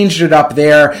 They changed it up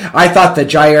there. I thought that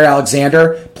Jair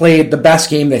Alexander played the best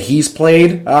game that he's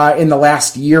played in the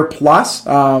last year plus,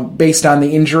 based on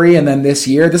the injury, and then this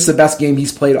year. This is the best game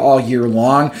he's played all year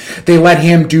long. They let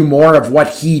him do more of what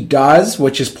he does,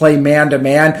 which is play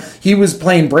man-to-man. He was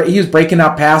breaking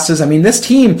up passes. I mean, this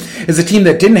team is a team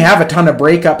that didn't have a ton of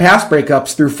pass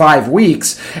breakups through 5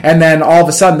 weeks, and then all of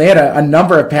a sudden they had a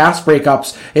number of pass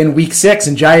breakups in week 6,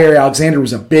 and Jair Alexander Alexander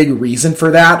was a big reason for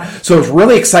that. So I was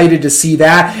really excited to see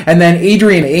that. And then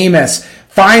Adrian Amos,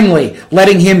 finally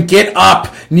letting him get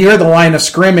up near the line of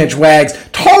scrimmage, Wags.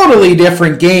 Totally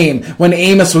different game when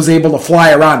Amos was able to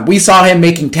fly around. We saw him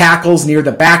making tackles near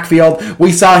the backfield.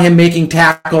 We saw him making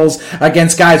tackles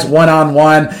against guys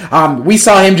one-on-one. We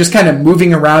saw him just kind of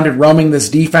moving around and roaming this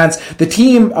defense. The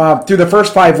team, through the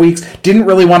first 5 weeks, didn't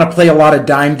really want to play a lot of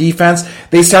dime defense.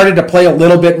 They started to play a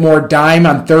little bit more dime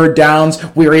on third downs.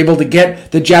 We were able to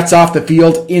get the Jets off the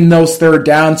field in those third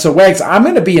downs. So, Wags, I'm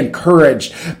going to be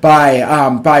encouraged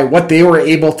by what they were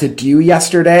able to do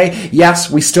yesterday. Yes,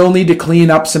 we still need to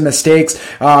clean up some mistakes.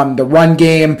 The run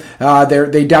game,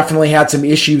 they definitely had some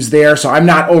issues there, so I'm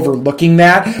not overlooking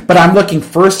that, but I'm looking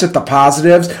first at the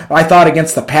positives. I thought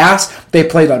against the pass, they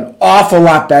played an awful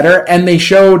lot better, and they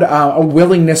showed a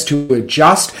willingness to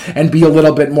adjust and be a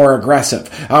little bit more aggressive.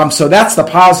 So that's the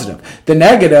positive. The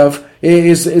negative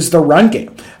is the run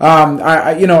game.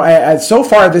 So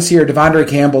far this year, Devondre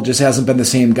Campbell just hasn't been the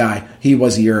same guy he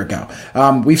was a year ago.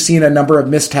 We've seen a number of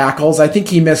missed tackles. I think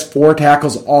he missed 4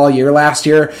 tackles all year last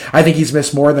year. I think he's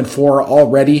missed more than 4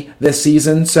 already this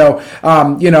season. So,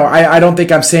 I don't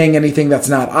think I'm saying anything that's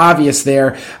not obvious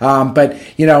there. But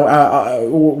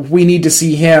we need to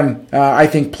see him, I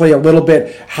think, play a little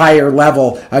bit higher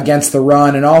level against the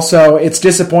run. And also, it's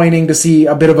disappointing to see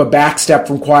a bit of a backstep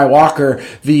from Quay Walker,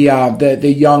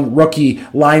 the young rookie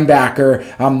linebacker,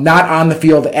 not on the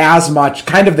field as much,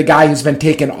 kind of the guy who's been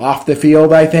taken off the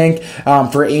field, I think,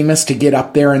 for Amos to get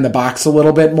up there in the box a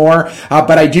little bit more.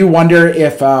 But I do wonder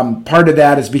if part of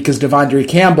that is because Devondre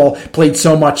Campbell played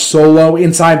so much solo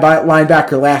inside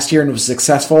linebacker last year and was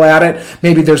successful at it.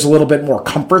 Maybe there's a little bit more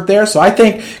comfort there. So I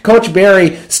think Coach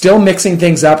Barry still mixing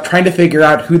things up, trying to figure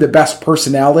out who the best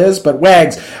personnel is. But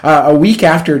Wags, a week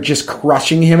after just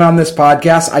crushing him on this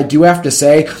podcast, I do have to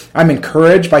say I'm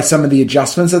encouraged by some of the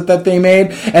adjustments that they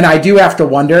made, and I do have to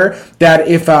wonder that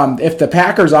if the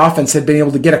Packers offense had been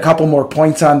able to get a couple more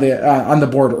points on the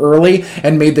board early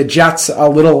and made the Jets a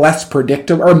little less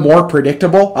predictable or more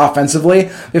predictable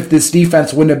offensively, if this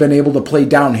defense wouldn't have been able to play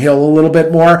downhill a little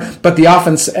bit more. But the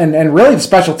offense and really the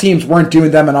special teams weren't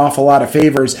doing them an awful lot of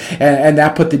favors, and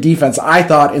that put the defense, I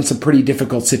thought, in some pretty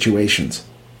difficult situations.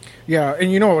 Yeah,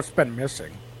 and you know what's been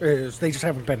missing is they just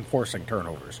haven't been forcing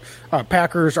turnovers.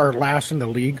 Packers are last in the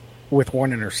league with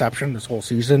 1 interception this whole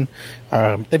season.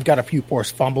 They've got a few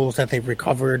forced fumbles that they've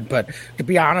recovered, but to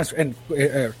be honest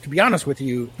with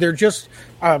you, they're just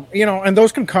and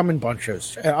those can come in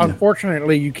bunches.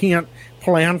 Unfortunately, you can't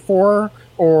plan for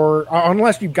or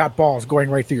unless you've got balls going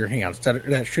right through your hands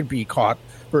that should be caught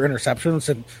for interceptions,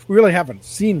 and we really haven't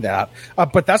seen that.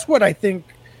 But that's what I think.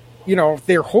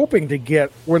 They're hoping to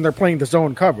get when they're playing the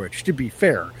zone coverage, to be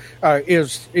fair,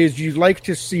 is you like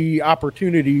to see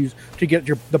opportunities to get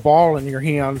the ball in your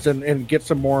hands and get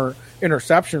some more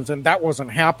interceptions, and that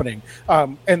wasn't happening.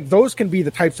 And those can be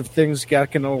the types of things that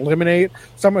can eliminate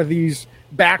some of these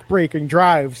back-breaking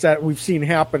drives that we've seen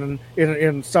happen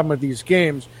in some of these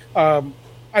games.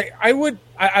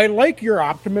 I like your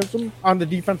optimism on the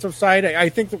defensive side. I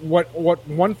think that what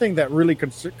one thing that really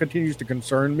continues to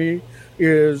concern me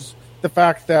is the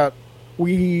fact that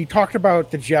we talked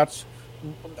about the Jets.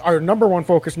 Our number one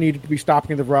focus needed to be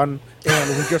stopping the run, and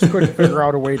we just couldn't figure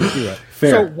out a way to do it.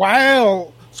 Fair.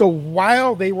 So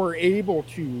while they were able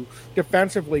to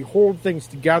defensively hold things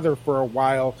together for a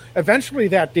while, eventually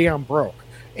that dam broke.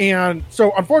 And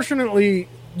so unfortunately,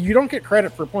 you don't get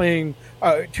credit for playing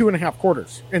 2.5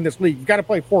 quarters in this league. You've got to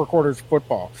play 4 quarters of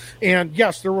football. And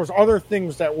yes, there was other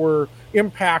things that were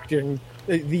impacting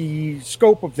the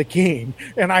scope of the game,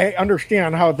 and I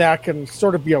understand how that can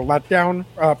sort of be a letdown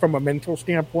from a mental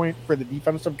standpoint for the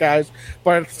defensive guys.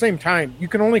 But at the same time, you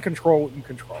can only control what you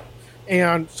control.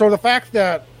 And so the fact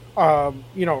that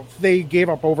they gave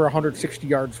up over 160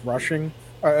 yards rushing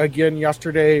again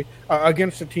yesterday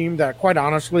against a team that, quite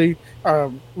honestly,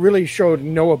 really showed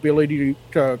no ability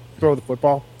to throw the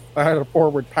football. I had a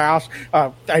forward pass.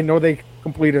 I know they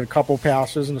completed a couple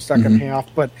passes in the second half,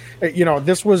 but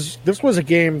this was a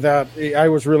game that I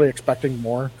was really expecting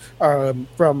more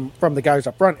from the guys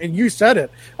up front. And you said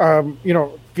it,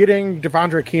 getting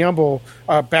Devondre Campbell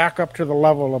back up to the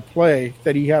level of play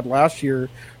that he had last year,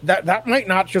 that might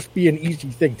not just be an easy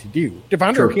thing to do.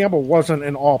 Devondre Campbell wasn't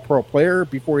an all-pro player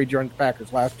before he joined the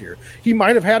Packers last year. He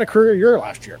might have had a career year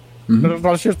last year.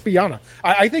 Let's just be honest.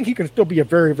 I think he can still be a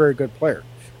very, very good player.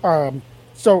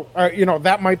 So,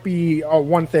 that might be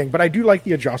one thing, but I do like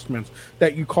the adjustments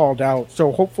that you called out.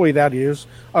 So hopefully that is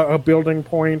a building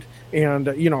point. And,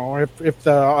 if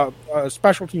the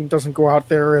special team doesn't go out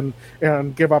there and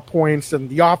give up points and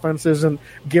the offense isn't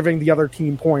giving the other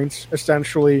team points,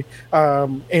 essentially,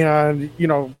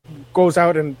 goes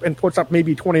out and puts up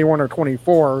maybe 21 or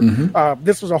 24,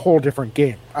 this was a whole different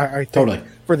game, I think, totally,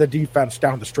 for the defense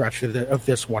down the stretch of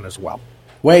this one as well.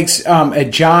 Wags,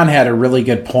 John had a really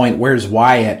good point. Where's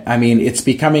Wyatt? I mean, it's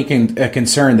becoming a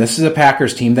concern. This is a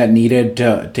Packers team that needed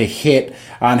to hit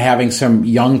on having some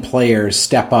young players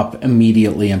step up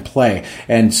immediately and play.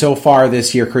 And so far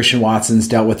this year, Christian Watson's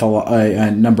dealt with a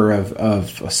number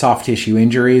of soft tissue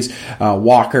injuries.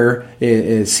 Walker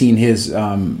has seen his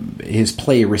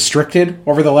play restricted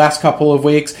over the last couple of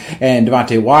weeks, and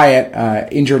Devontae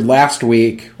Wyatt injured last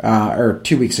week or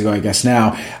 2 weeks ago, I guess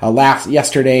now.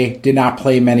 Yesterday did not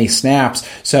play many snaps,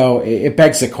 so it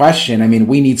begs the question. I mean,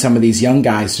 we need some of these young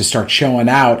guys to start showing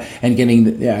out and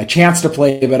getting a chance to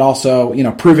play, but also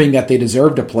proving that they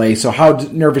deserve to play. So how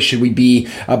nervous should we be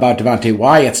about Devontae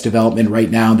Wyatt's development right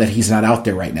now that he's not out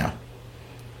there right now?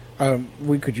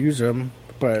 We could use him,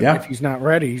 but if he's not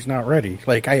ready, he's not ready.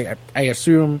 Like I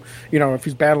assume, if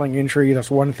he's battling injury,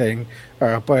 that's one thing.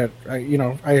 But I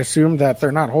assume that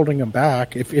they're not holding him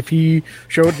back. If he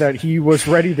showed that he was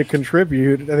ready to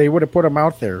contribute, they would have put him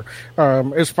out there.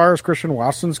 As far as Christian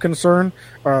Watson's concerned,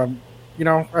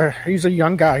 he's a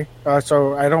young guy,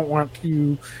 so I don't want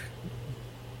to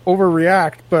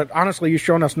overreact. But honestly, he's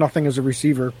shown us nothing as a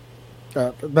receiver.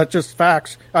 That's just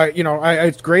facts.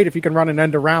 It's great if you can run an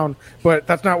end around, but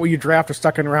that's not what you draft a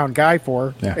second round guy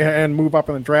for, and move up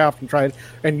in the draft and try.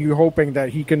 And you hoping that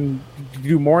he can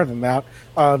do more than that.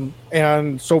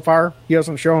 And so far, he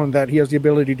hasn't shown that he has the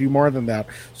ability to do more than that.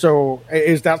 So,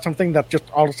 is that something that's just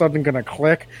all of a sudden going to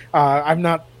click? I'm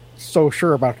not so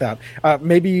sure about that.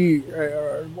 Maybe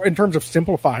in terms of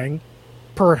simplifying,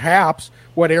 perhaps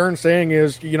what Aaron's saying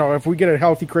is, if we get a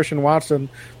healthy Christian Watson,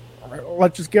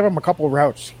 let's just give him a couple of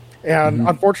routes. And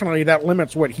unfortunately, that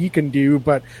limits what he can do,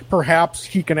 but perhaps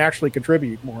he can actually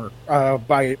contribute more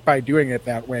by doing it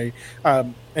that way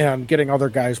and getting other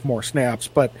guys more snaps.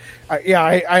 But,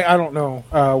 I don't know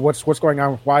what's going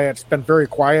on with Wyatt. It's been very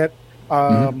quiet,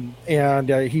 and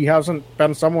he hasn't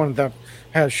been someone that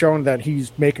has shown that he's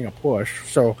making a push.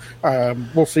 So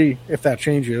we'll see if that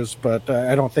changes, but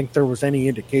I don't think there was any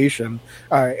indication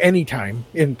any time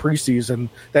in preseason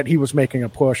that he was making a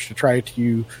push to try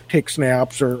to take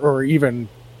snaps or even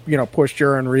push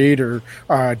Jaron Reed or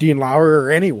Dean Lauer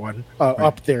or anyone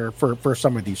up there for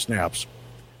some of these snaps.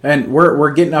 And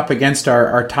we're getting up against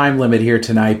our time limit here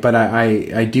tonight, but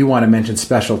I do want to mention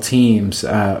special teams.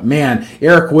 Man,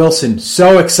 Eric Wilson,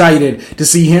 so excited to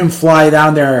see him fly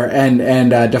down there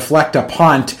and deflect a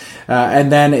punt.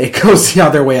 And then it goes the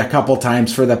other way a couple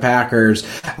times for the Packers.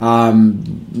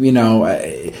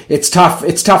 It's tough.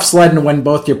 It's tough sledding when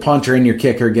both your punter and your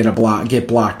kicker get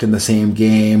blocked in the same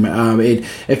game.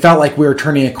 It felt like we were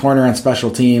turning a corner on special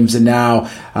teams, and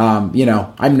now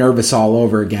I'm nervous all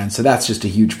over again. So that's just a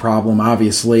huge problem,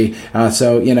 obviously.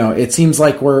 It seems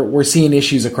like we're seeing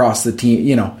issues across the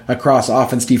team, across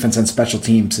offense, defense, and special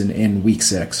teams in week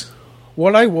 6.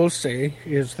 What I will say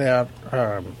is that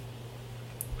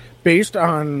based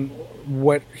on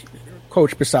what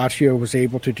Coach Bisaccia was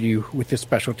able to do with his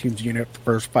special teams unit the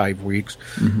first 5 weeks,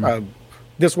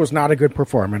 this was not a good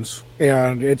performance,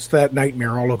 and it's that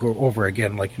nightmare all over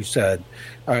again, like you said,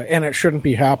 and it shouldn't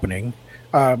be happening.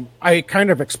 I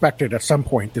kind of expected at some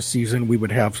point this season we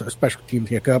would have a special team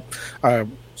hiccup.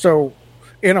 So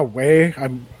in a way,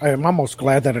 I'm almost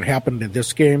glad that it happened in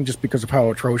this game just because of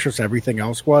how atrocious everything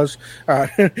else was.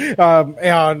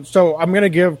 And so I'm going to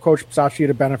give Coach Bisaccia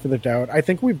the benefit of the doubt. I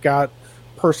think we've got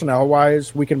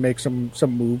personnel-wise, we can make some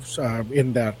moves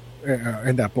in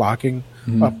that blocking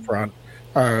up front.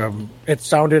 It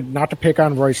sounded, not to pick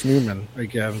on Royce Newman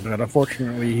again, but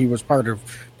unfortunately he was part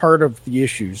of the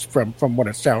issues from what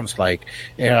it sounds like.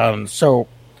 And so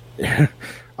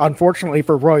unfortunately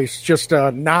for Royce, just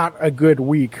not a good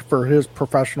week for his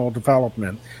professional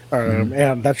development.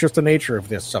 And that's just the nature of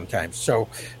this sometimes. So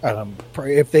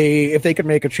if they could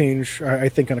make a change, I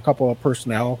think in a couple of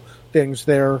personnel things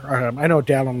there. I know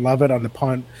Dallin Lovett on the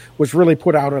punt was really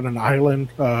put out on an island.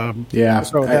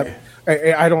 So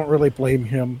I don't really blame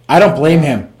him. I don't blame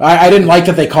him. I didn't like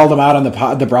that they called him out on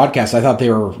the broadcast. I thought they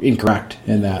were incorrect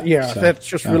in that. Yeah, so, that's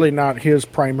just really not his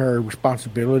primary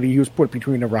responsibility. He was put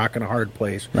between a rock and a hard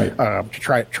place to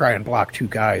try and block 2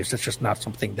 guys. That's just not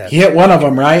something that... He hit one of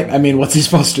them, right? I mean, what's he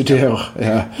supposed to do?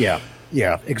 Yeah.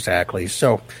 Yeah, exactly.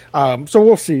 So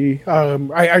we'll see.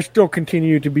 I still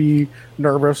continue to be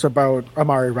nervous about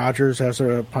Amari Rogers as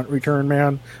a punt return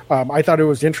man. I thought it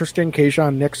was interesting.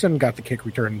 Keijon Nixon got the kick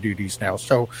return duties now.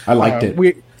 So I liked it.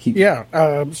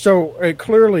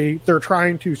 Clearly they're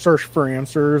trying to search for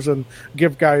answers and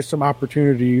give guys some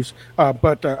opportunities.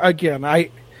 But again, I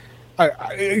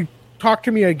talk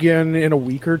to me again in a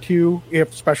week or two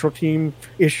if special team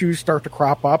issues start to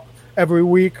crop up every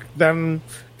week. Then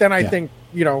I think,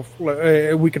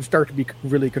 we can start to be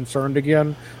really concerned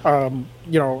again.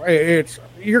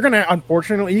 You're going to,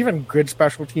 unfortunately, even good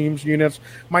special teams units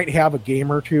might have a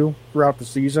game or two throughout the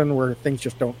season where things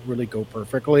just don't really go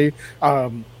perfectly.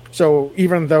 So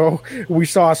even though we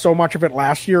saw so much of it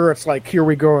last year, it's like, here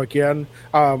we go again.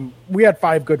 We had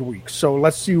 5 good weeks. So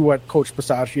let's see what Coach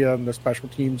Bisaccia and the special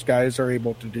teams guys are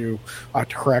able to do to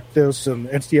correct this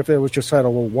and see if it was just a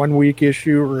 1 week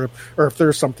issue or if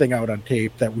there's something out on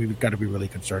tape that we've got to be really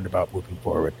concerned about moving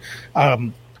forward.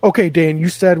 Okay, Dane, you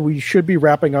said we should be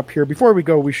wrapping up here. Before we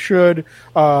go, we should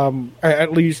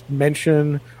at least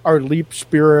mention our Leap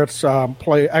Spirits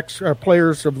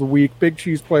Players of the Week, Big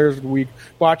Cheese Players of the Week,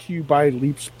 brought to you by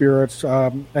Leap Spirits.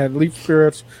 And Leap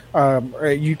Spirits,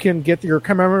 you can get your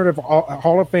commemorative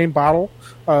Hall of Fame bottle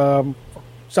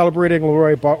celebrating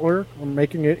Leroy Butler and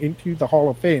making it into the Hall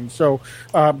of Fame. So,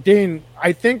 Dane,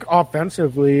 I think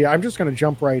offensively, I'm just going to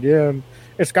jump right in.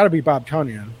 It's got to be Bob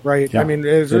Tonyan, right? Yeah, I mean,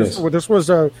 this was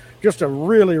just a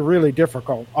really, really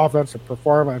difficult offensive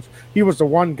performance. He was the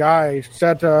one guy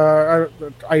set,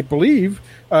 I believe,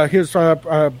 his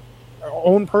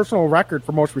own personal record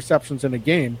for most receptions in a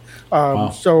game. Wow.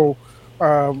 So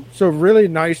really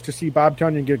nice to see Bob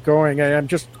Tonyan get going. And I'm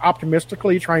just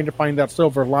optimistically trying to find that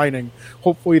silver lining.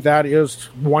 Hopefully that is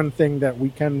one thing that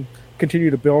we can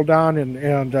continue to build on,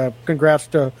 and congrats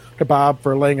to Bob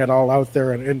for laying it all out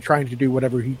there and trying to do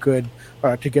whatever he could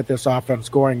to get this offense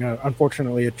going.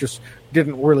 Unfortunately, it just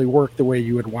didn't really work the way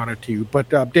you had wanted to.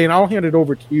 But Dane, I'll hand it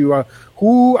over to you.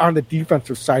 Who on the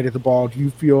defensive side of the ball do you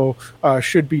feel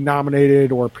should be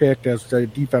nominated or picked as the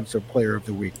defensive player of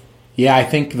the week? Yeah, I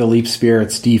think the Leap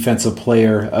Spirits defensive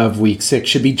player of week 6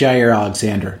 should be Jair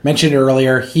Alexander. Mentioned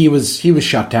earlier, he was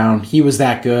shut down. He was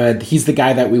that good. He's the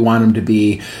guy that we want him to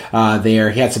be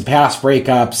there. He had some pass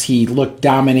breakups. He looked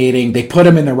dominating. They put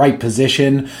him in the right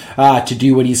position to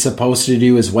do what he's supposed to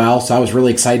do as well. So I was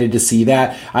really excited to see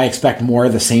that. I expect more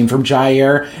of the same from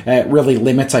Jair. It really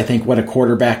limits, I think, what a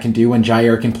quarterback can do when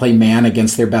Jair can play man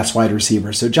against their best wide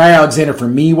receiver. So Jair Alexander, for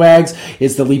me, Wags,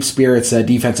 is the Leap Spirits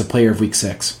defensive player of week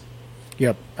 6.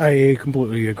 Yep, I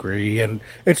completely agree. And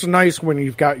it's nice when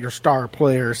you've got your star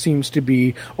player seems to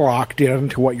be locked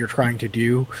into what you're trying to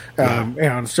do.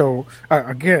 And so,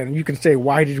 again, you can say,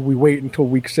 why did we wait until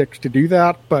week 6 to do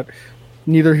that? But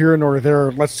neither here nor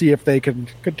there. Let's see if they can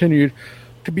continue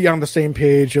to be on the same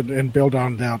page and build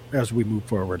on that as we move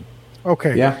forward.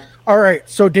 Okay. Yeah. All right.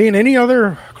 So, Dane, any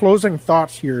other closing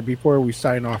thoughts here before we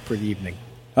sign off for the evening?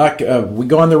 We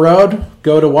go on the road,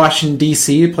 go to Washington,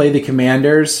 D.C., play the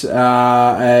Commanders. We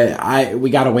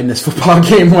got to win this football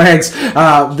game, Wags.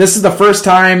 This is the first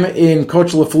time in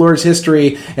Coach LaFleur's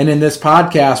history and in this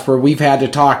podcast where we've had to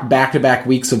talk back-to-back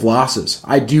weeks of losses.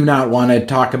 I do not want to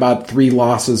talk about 3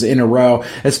 losses in a row,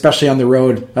 especially on the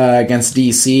road against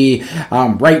D.C.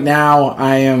 Right now,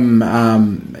 I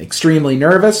am extremely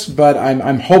nervous, but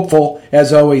I'm hopeful,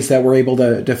 as always, that we're able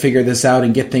to figure this out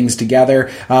and get things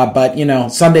together. But,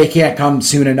 Sunday can't come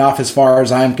soon enough as far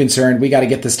as I'm concerned. We got to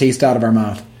get this taste out of our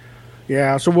mouth.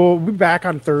 Yeah, so we'll be back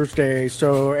on Thursday.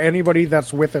 So anybody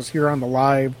that's with us here on the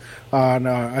live on,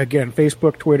 again,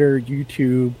 Facebook, Twitter,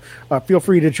 YouTube, feel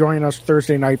free to join us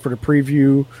Thursday night for the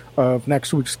preview of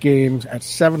next week's games at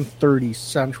 7:30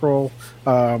 Central.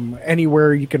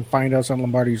 Anywhere you can find us on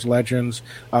Lombardi's Legends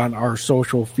on our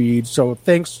social feed. So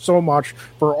thanks so much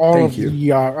for all of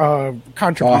the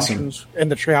contributions in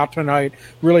the chat tonight.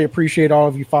 Really appreciate all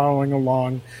of you following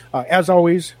along. As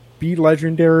always, be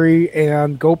legendary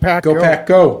and go Pack, go. Go Pack,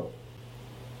 go.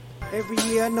 Every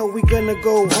year I know we gonna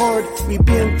go hard. We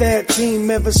been that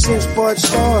team ever since Bart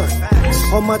started.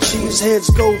 All my cheese heads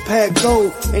go Pack,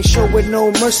 go. Ain't showing no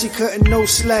mercy, cutting no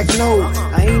slack, no.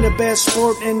 I ain't a bad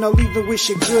sport and I'll even wish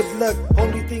you good luck.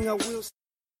 Only thing I will